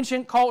that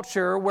ancient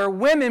culture where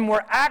women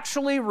were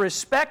actually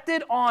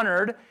respected,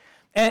 honored,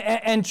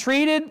 and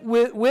treated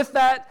with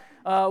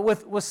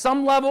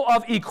some level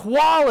of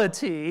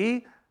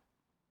equality,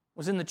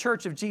 was in the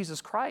Church of Jesus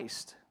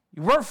Christ.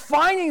 You weren't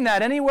finding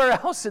that anywhere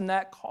else in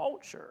that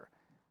culture.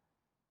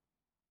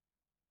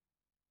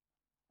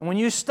 And when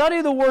you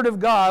study the Word of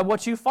God,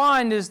 what you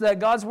find is that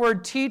God's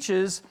Word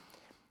teaches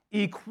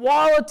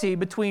equality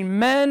between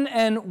men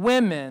and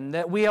women,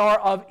 that we are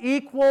of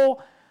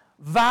equal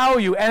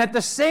value. And at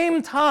the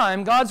same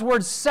time, God's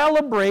Word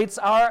celebrates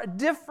our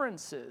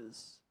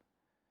differences.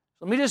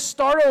 Let me just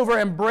start over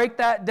and break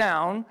that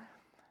down.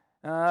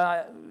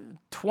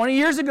 20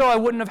 years ago, I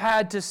wouldn't have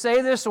had to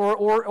say this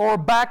or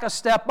back a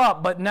step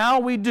up, but now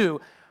we do.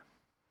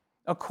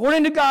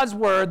 According to God's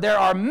Word, there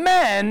are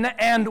men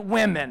and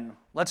women.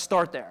 Let's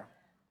start there.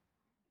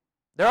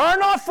 There are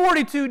not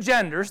 42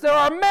 genders. There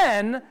are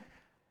men and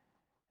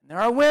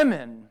there are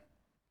women.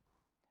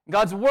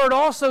 God's Word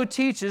also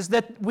teaches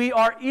that we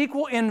are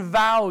equal in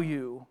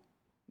value.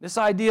 This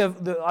idea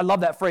of, I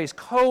love that phrase,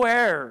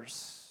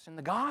 co-heirs in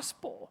the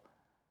gospel.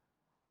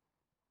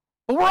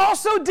 But we're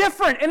also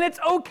different, and it's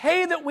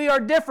okay that we are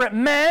different.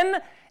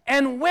 Men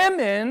and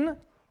women,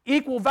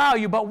 equal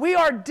value, but we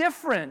are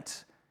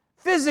different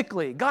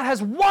physically. God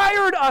has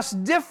wired us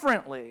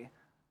differently,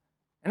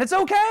 and it's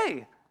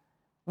okay.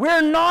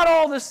 We're not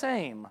all the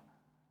same.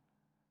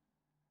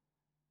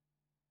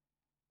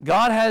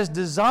 God has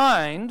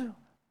designed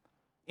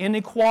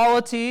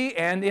inequality,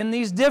 and in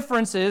these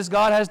differences,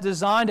 God has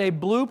designed a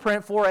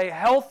blueprint for a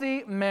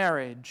healthy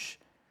marriage.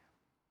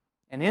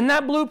 And in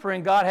that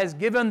blueprint, God has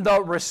given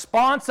the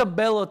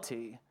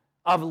responsibility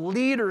of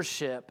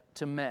leadership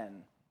to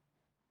men.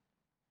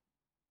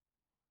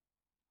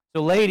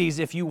 So ladies,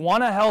 if you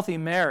want a healthy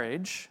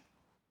marriage,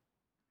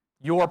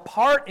 your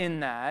part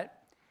in that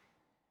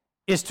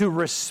is to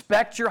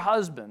respect your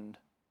husband.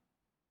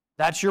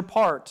 That's your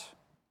part.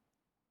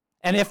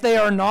 And if they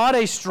are not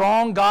a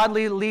strong,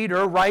 godly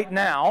leader right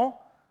now,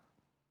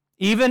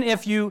 even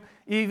if you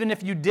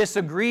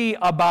disagree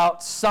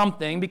about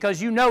something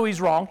because you know he's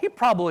wrong, he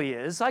probably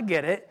is, I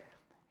get it.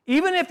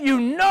 Even if you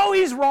know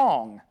he's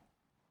wrong,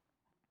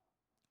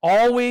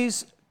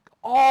 always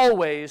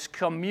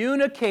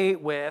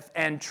communicate with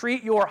and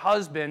treat your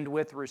husband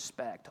with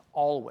respect.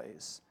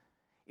 Always.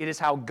 It is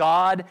how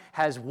God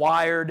has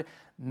wired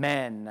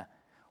men.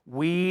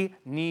 We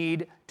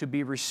need to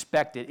be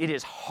respected. It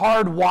is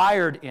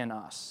hardwired in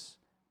us.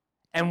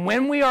 And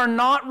when we are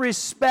not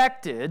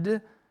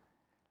respected,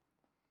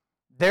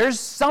 there's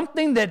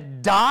something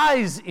that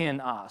dies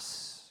in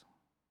us.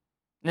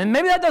 And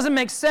maybe that doesn't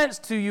make sense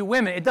to you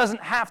women. It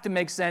doesn't have to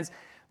make sense.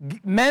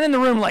 Men in the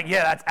room like,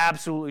 yeah, that's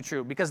absolutely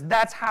true. Because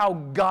that's how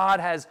God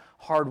has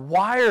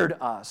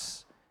hardwired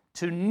us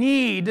to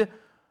need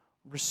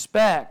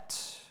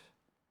respect.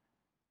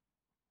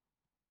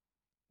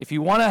 If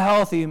you want a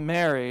healthy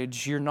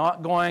marriage, you're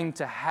not going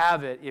to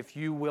have it if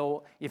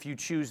you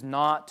choose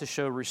not to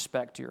show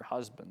respect to your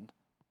husband.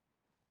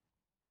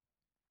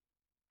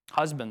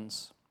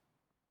 Husbands,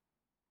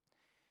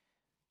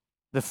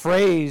 the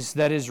phrase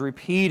that is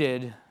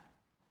repeated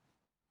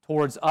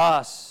towards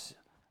us,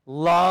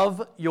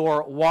 love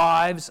your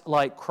wives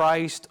like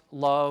Christ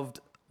loved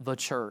the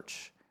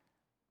church.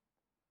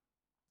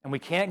 And we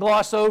can't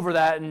gloss over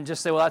that and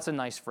just say, well, that's a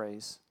nice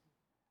phrase.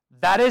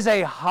 That is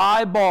a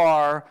high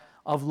bar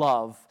of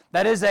love.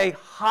 That is a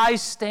high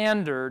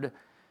standard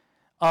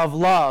of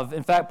love.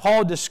 In fact,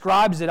 Paul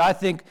describes it, I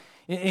think,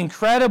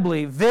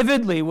 incredibly,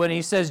 vividly when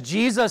he says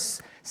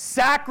Jesus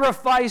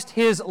sacrificed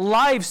his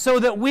life so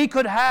that we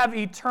could have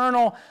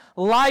eternal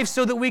life,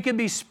 so that we could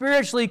be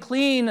spiritually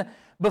clean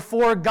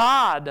before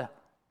God.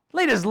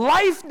 Laid his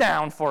life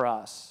down for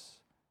us.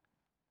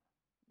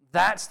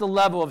 That's the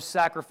level of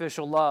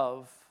sacrificial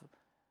love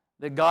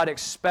that God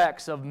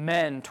expects of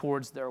men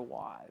towards their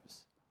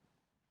wives.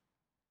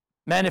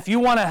 Men, if you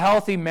want a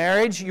healthy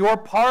marriage, your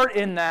part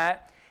in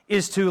that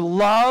is to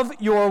love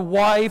your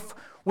wife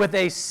with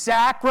a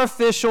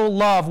sacrificial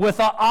love, with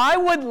a I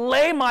would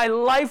lay my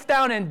life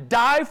down and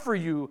die for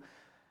you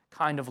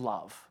kind of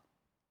love.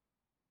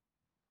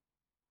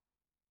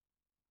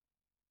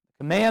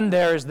 The command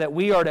there is that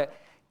we are to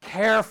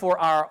care for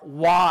our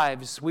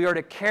wives. We are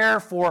to care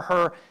for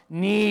her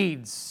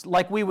needs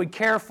like we would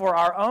care for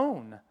our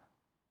own.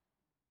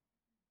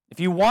 If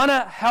you want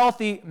a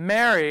healthy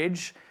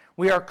marriage,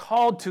 we are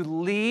called to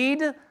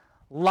lead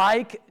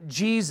like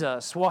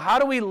Jesus. Well, how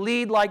do we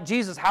lead like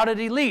Jesus? How did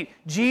he lead?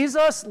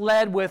 Jesus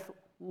led with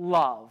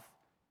love.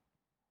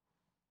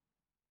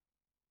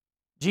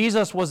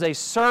 Jesus was a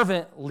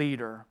servant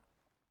leader.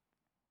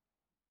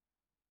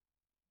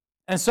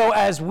 And so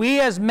as we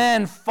as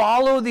men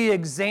follow the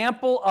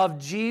example of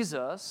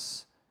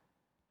Jesus,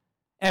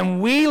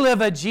 and we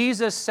live a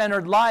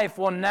Jesus-centered life,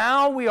 well,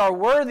 now we are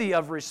worthy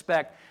of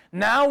respect.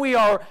 Now we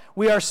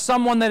are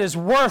someone that is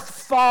worth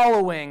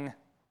following.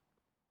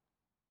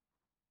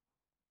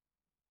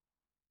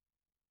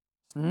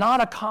 It's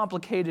not a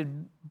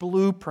complicated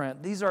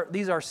blueprint. These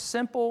are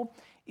simple,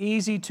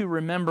 easy to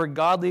remember,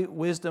 godly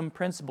wisdom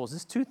principles.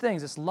 It's two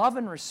things. It's love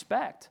and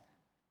respect.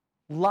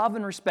 Love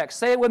and respect.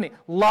 Say it with me.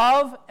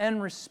 Love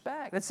and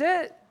respect. That's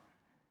it.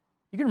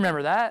 You can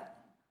remember that.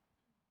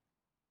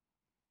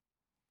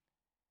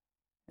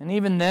 And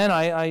even then,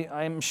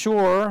 I'm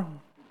sure,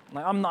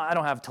 I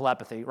don't have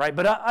telepathy, right?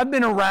 But I've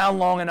been around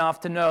long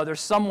enough to know there's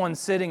someone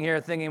sitting here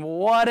thinking, well,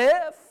 what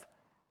if?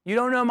 You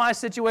don't know my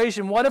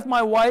situation. What if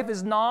my wife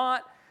is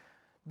not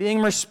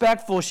being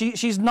respectful?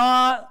 She's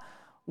not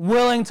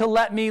willing to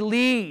let me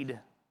lead.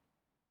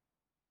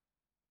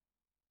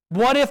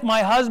 What if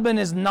my husband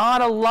is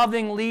not a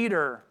loving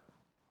leader?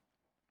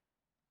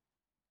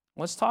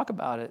 Let's talk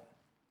about it.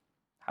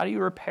 How do you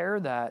repair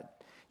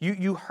that?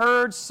 You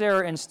heard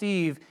Sarah and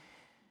Steve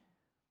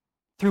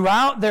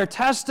throughout their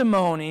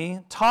testimony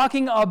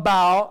talking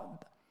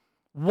about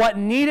what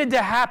needed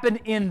to happen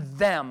in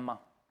them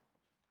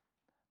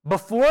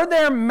before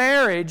their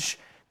marriage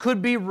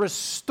could be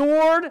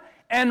restored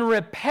and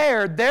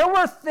repaired. There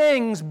were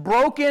things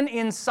broken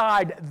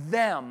inside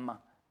them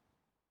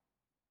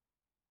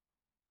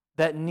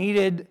that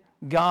needed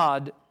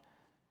God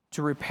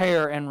to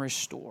repair and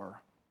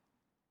restore.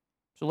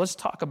 So let's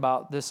talk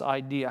about this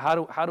idea.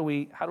 How do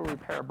we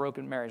repair a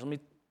broken marriage?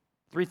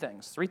 Three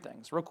things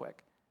real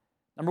quick.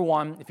 Number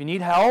one, if you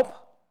need help,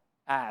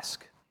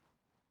 ask.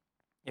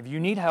 If you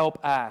need help,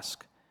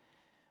 ask.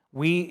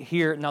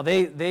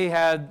 They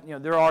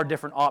had, there are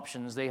different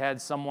options. They had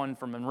someone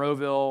from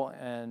Monroeville,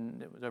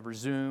 and it was over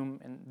Zoom,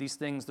 and these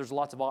things, there's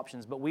lots of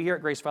options. But we here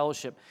at Grace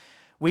Fellowship,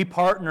 we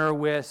partner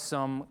with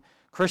some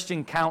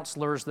Christian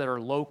counselors that are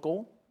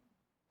local.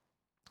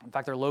 In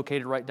fact, they're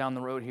located right down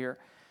the road here.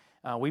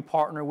 We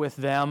partner with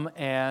them,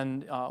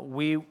 and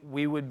we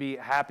would be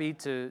happy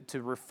to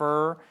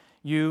refer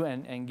you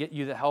and get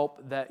you the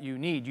help that you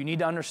need. You need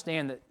to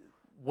understand that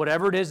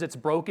whatever it is that's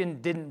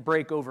broken didn't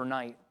break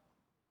overnight.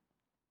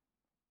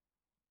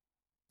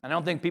 I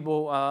don't think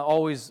people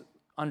always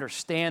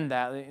understand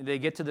that. They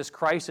get to this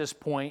crisis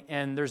point,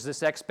 and there's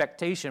this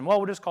expectation, well,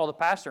 we'll just call the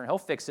pastor, and he'll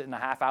fix it in a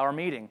half-hour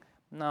meeting.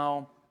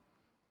 No.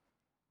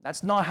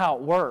 That's not how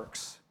it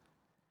works.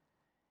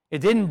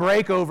 It didn't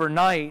break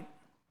overnight,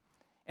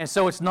 and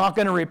so it's not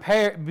going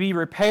to be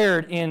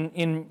repaired in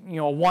a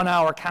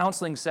 1-hour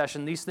counseling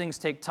session. These things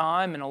take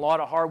time and a lot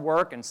of hard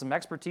work and some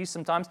expertise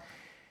sometimes.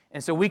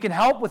 And so we can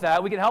help with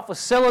that. We can help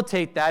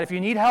facilitate that. If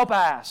you need help,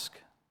 ask.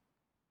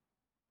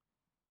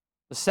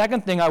 The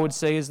second thing I would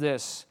say is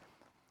this: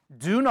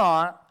 do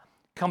not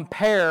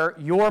compare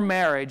your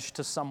marriage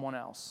to someone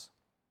else.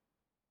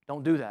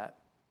 Don't do that.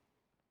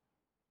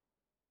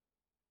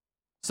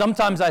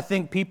 Sometimes I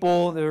think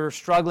people that are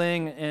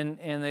struggling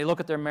and they look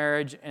at their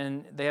marriage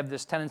and they have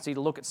this tendency to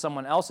look at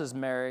someone else's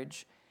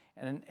marriage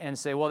and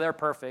say, well, they're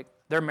perfect.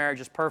 Their marriage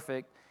is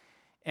perfect.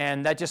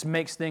 And that just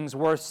makes things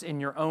worse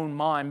in your own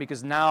mind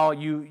because now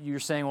you're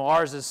saying, well,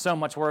 ours is so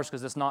much worse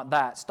because it's not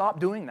that. Stop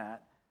doing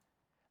that.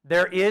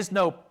 There is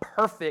no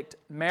perfect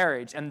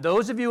marriage. And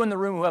those of you in the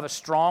room who have a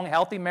strong,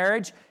 healthy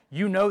marriage,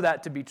 you know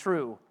that to be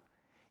true.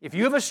 If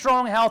you have a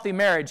strong, healthy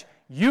marriage,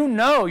 you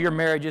know your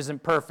marriage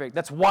isn't perfect.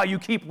 That's why you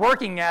keep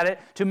working at it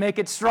to make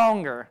it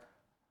stronger.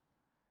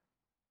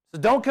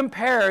 So don't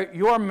compare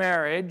your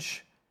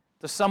marriage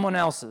to someone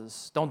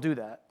else's. Don't do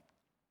that.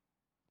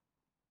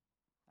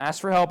 Ask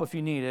for help if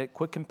you need it.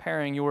 Quit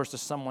comparing yours to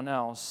someone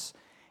else.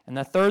 And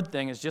the third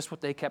thing is just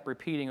what they kept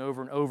repeating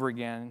over and over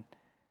again.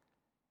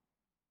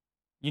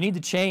 You need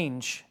to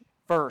change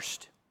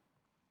first.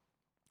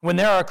 When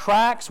there are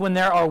cracks, when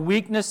there are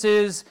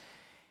weaknesses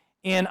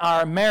in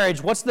our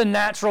marriage, what's the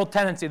natural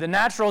tendency? The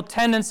natural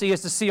tendency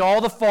is to see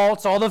all the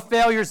faults, all the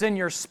failures in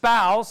your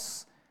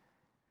spouse,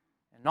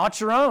 and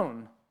not your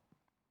own.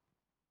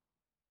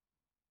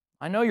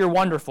 I know you're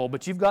wonderful,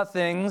 but you've got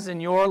things in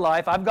your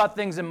life, I've got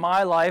things in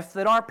my life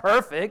that aren't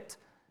perfect.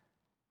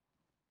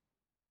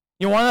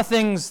 You know, one of the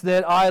things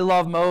that I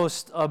love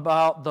most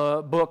about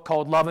the book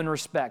called Love and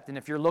Respect, and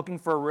if you're looking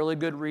for a really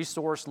good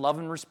resource, Love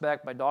and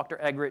Respect by Dr.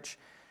 Eggerichs,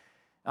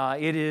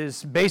 it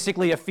is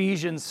basically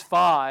Ephesians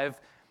 5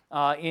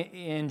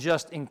 in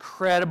just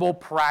incredible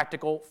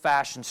practical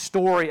fashion,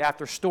 story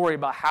after story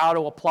about how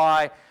to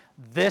apply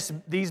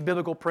these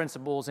biblical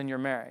principles in your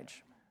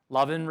marriage.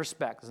 Love and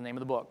Respect is the name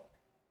of the book.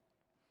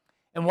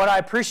 And what I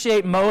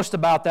appreciate most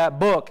about that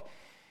book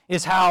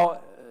is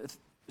how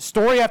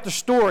story after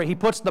story, he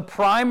puts the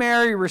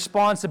primary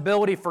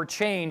responsibility for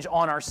change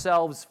on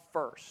ourselves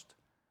first.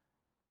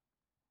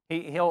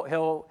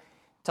 He'll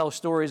tell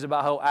stories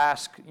about how he'll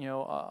ask,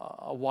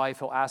 a wife,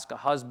 he'll ask a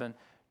husband,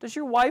 does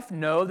your wife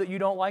know that you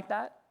don't like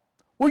that?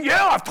 Well,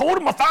 yeah, I've told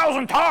him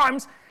 1,000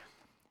 times.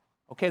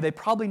 Okay, they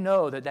probably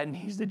know that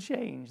needs to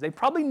change. They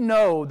probably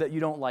know that you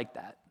don't like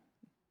that.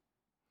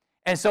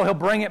 And so he'll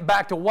bring it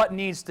back to what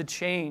needs to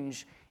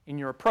change in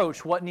your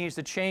approach, what needs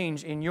to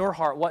change in your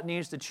heart, what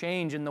needs to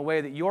change in the way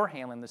that you're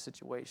handling the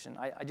situation.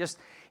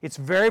 It's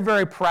very,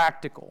 very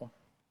practical.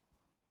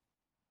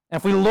 And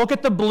if we look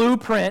at the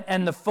blueprint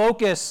and the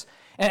focus,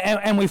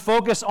 and we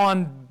focus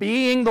on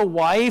being the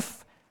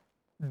wife,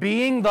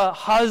 being the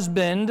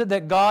husband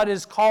that God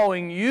is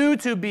calling you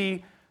to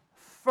be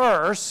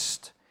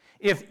first,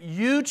 if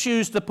you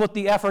choose to put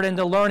the effort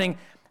into learning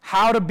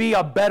how to be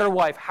a better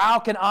wife, how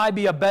can I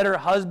be a better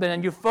husband,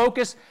 and you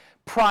focus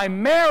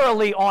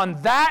primarily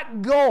on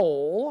that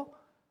goal,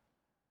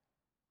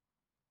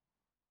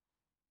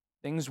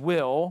 things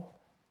will,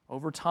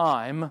 over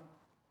time,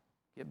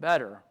 get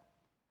better.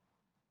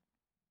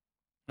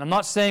 And I'm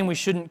not saying we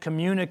shouldn't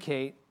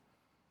communicate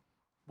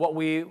what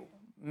we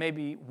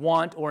maybe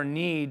want or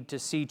need to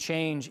see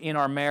change in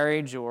our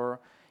marriage or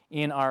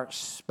in our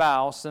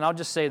spouse. And I'll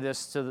just say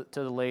this to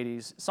the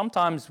ladies.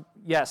 Sometimes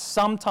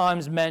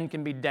men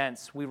can be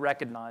dense. We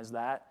recognize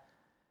that.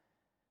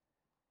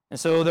 And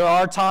so there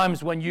are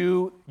times when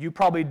you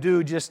probably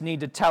do just need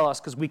to tell us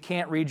because we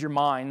can't read your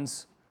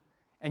minds.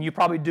 And you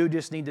probably do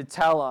just need to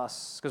tell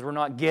us because we're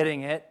not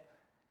getting it.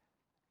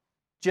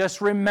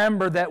 Just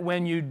remember that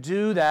when you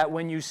do that,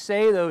 when you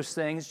say those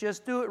things,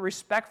 just do it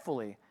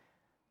respectfully.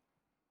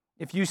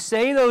 If you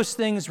say those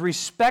things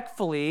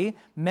respectfully,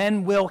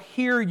 men will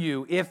hear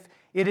you. If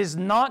it is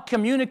not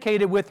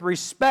communicated with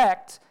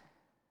respect,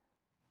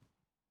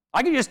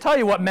 I can just tell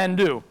you what men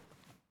do.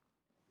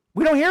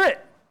 We don't hear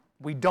it.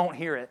 We don't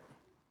hear it.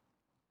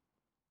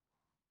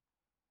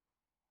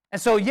 And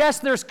so, yes,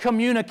 there's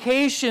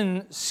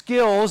communication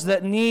skills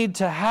that need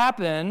to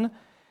happen,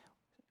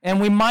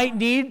 and we might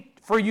need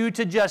for you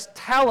to just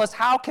tell us,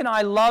 how can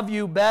I love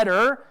you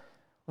better?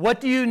 What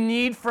do you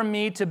need from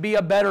me to be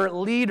a better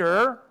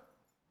leader?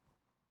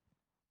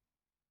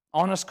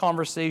 Honest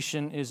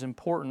conversation is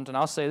important, and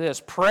I'll say this,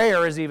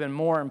 prayer is even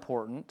more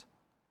important.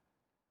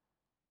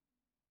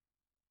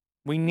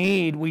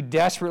 We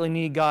desperately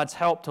need God's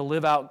help to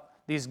live out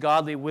these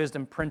godly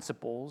wisdom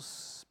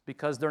principles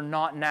because they're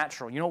not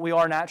natural. You know what we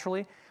are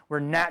naturally? We're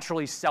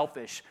naturally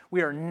selfish.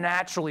 We are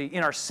naturally,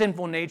 in our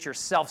sinful nature,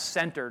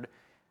 self-centered.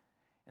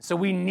 And so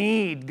we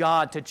need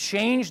God to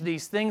change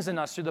these things in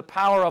us through the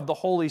power of the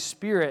Holy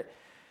Spirit.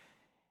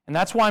 And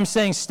that's why I'm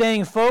saying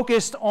staying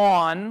focused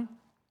on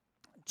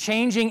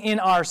changing in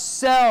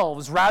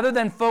ourselves rather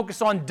than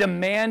focus on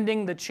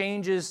demanding the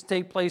changes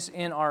take place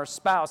in our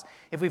spouse.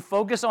 If we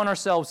focus on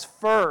ourselves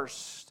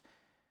first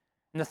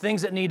and the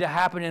things that need to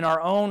happen in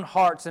our own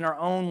hearts and our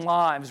own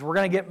lives, we're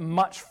going to get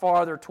much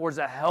farther towards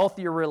a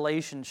healthier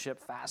relationship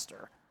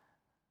faster.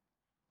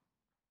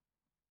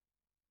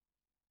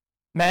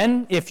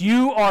 Men, if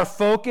you are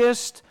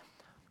focused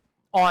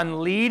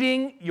on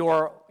leading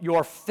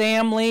your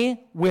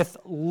family with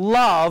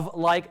love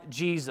like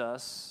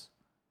Jesus,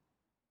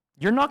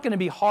 you're not going to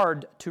be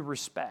hard to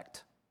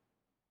respect.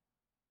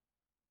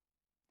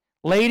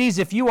 Ladies,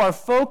 if you are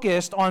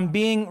focused on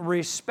being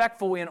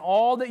respectful in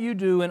all that you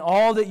do and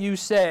all that you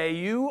say,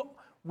 you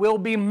will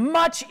be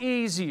much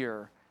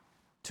easier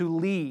to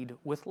lead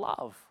with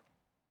love.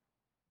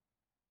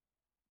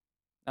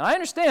 Now, I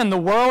understand the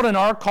world and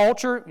our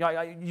culture,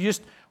 you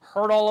just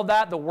heard all of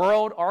that. The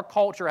world, our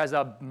culture has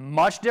a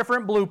much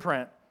different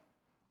blueprint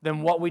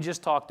than what we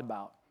just talked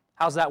about.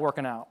 How's that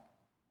working out?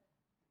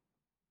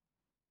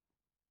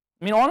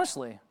 I mean,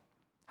 honestly,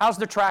 how's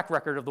the track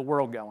record of the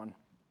world going?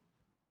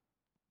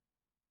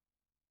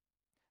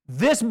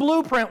 This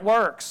blueprint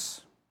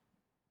works.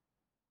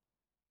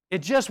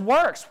 It just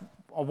works.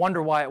 I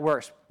wonder why it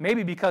works.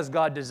 Maybe because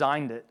God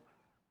designed it.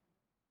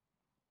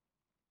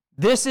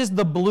 This is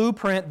the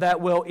blueprint that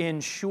will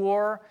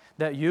ensure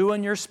that you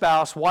and your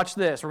spouse, watch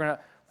this, we're going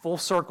to full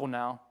circle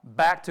now,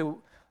 back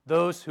to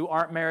those who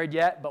aren't married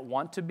yet but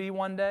want to be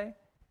one day.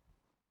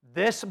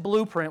 This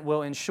blueprint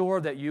will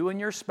ensure that you and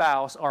your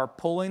spouse are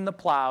pulling the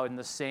plow in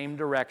the same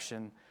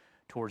direction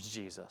towards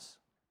Jesus.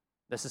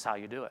 This is how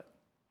you do it.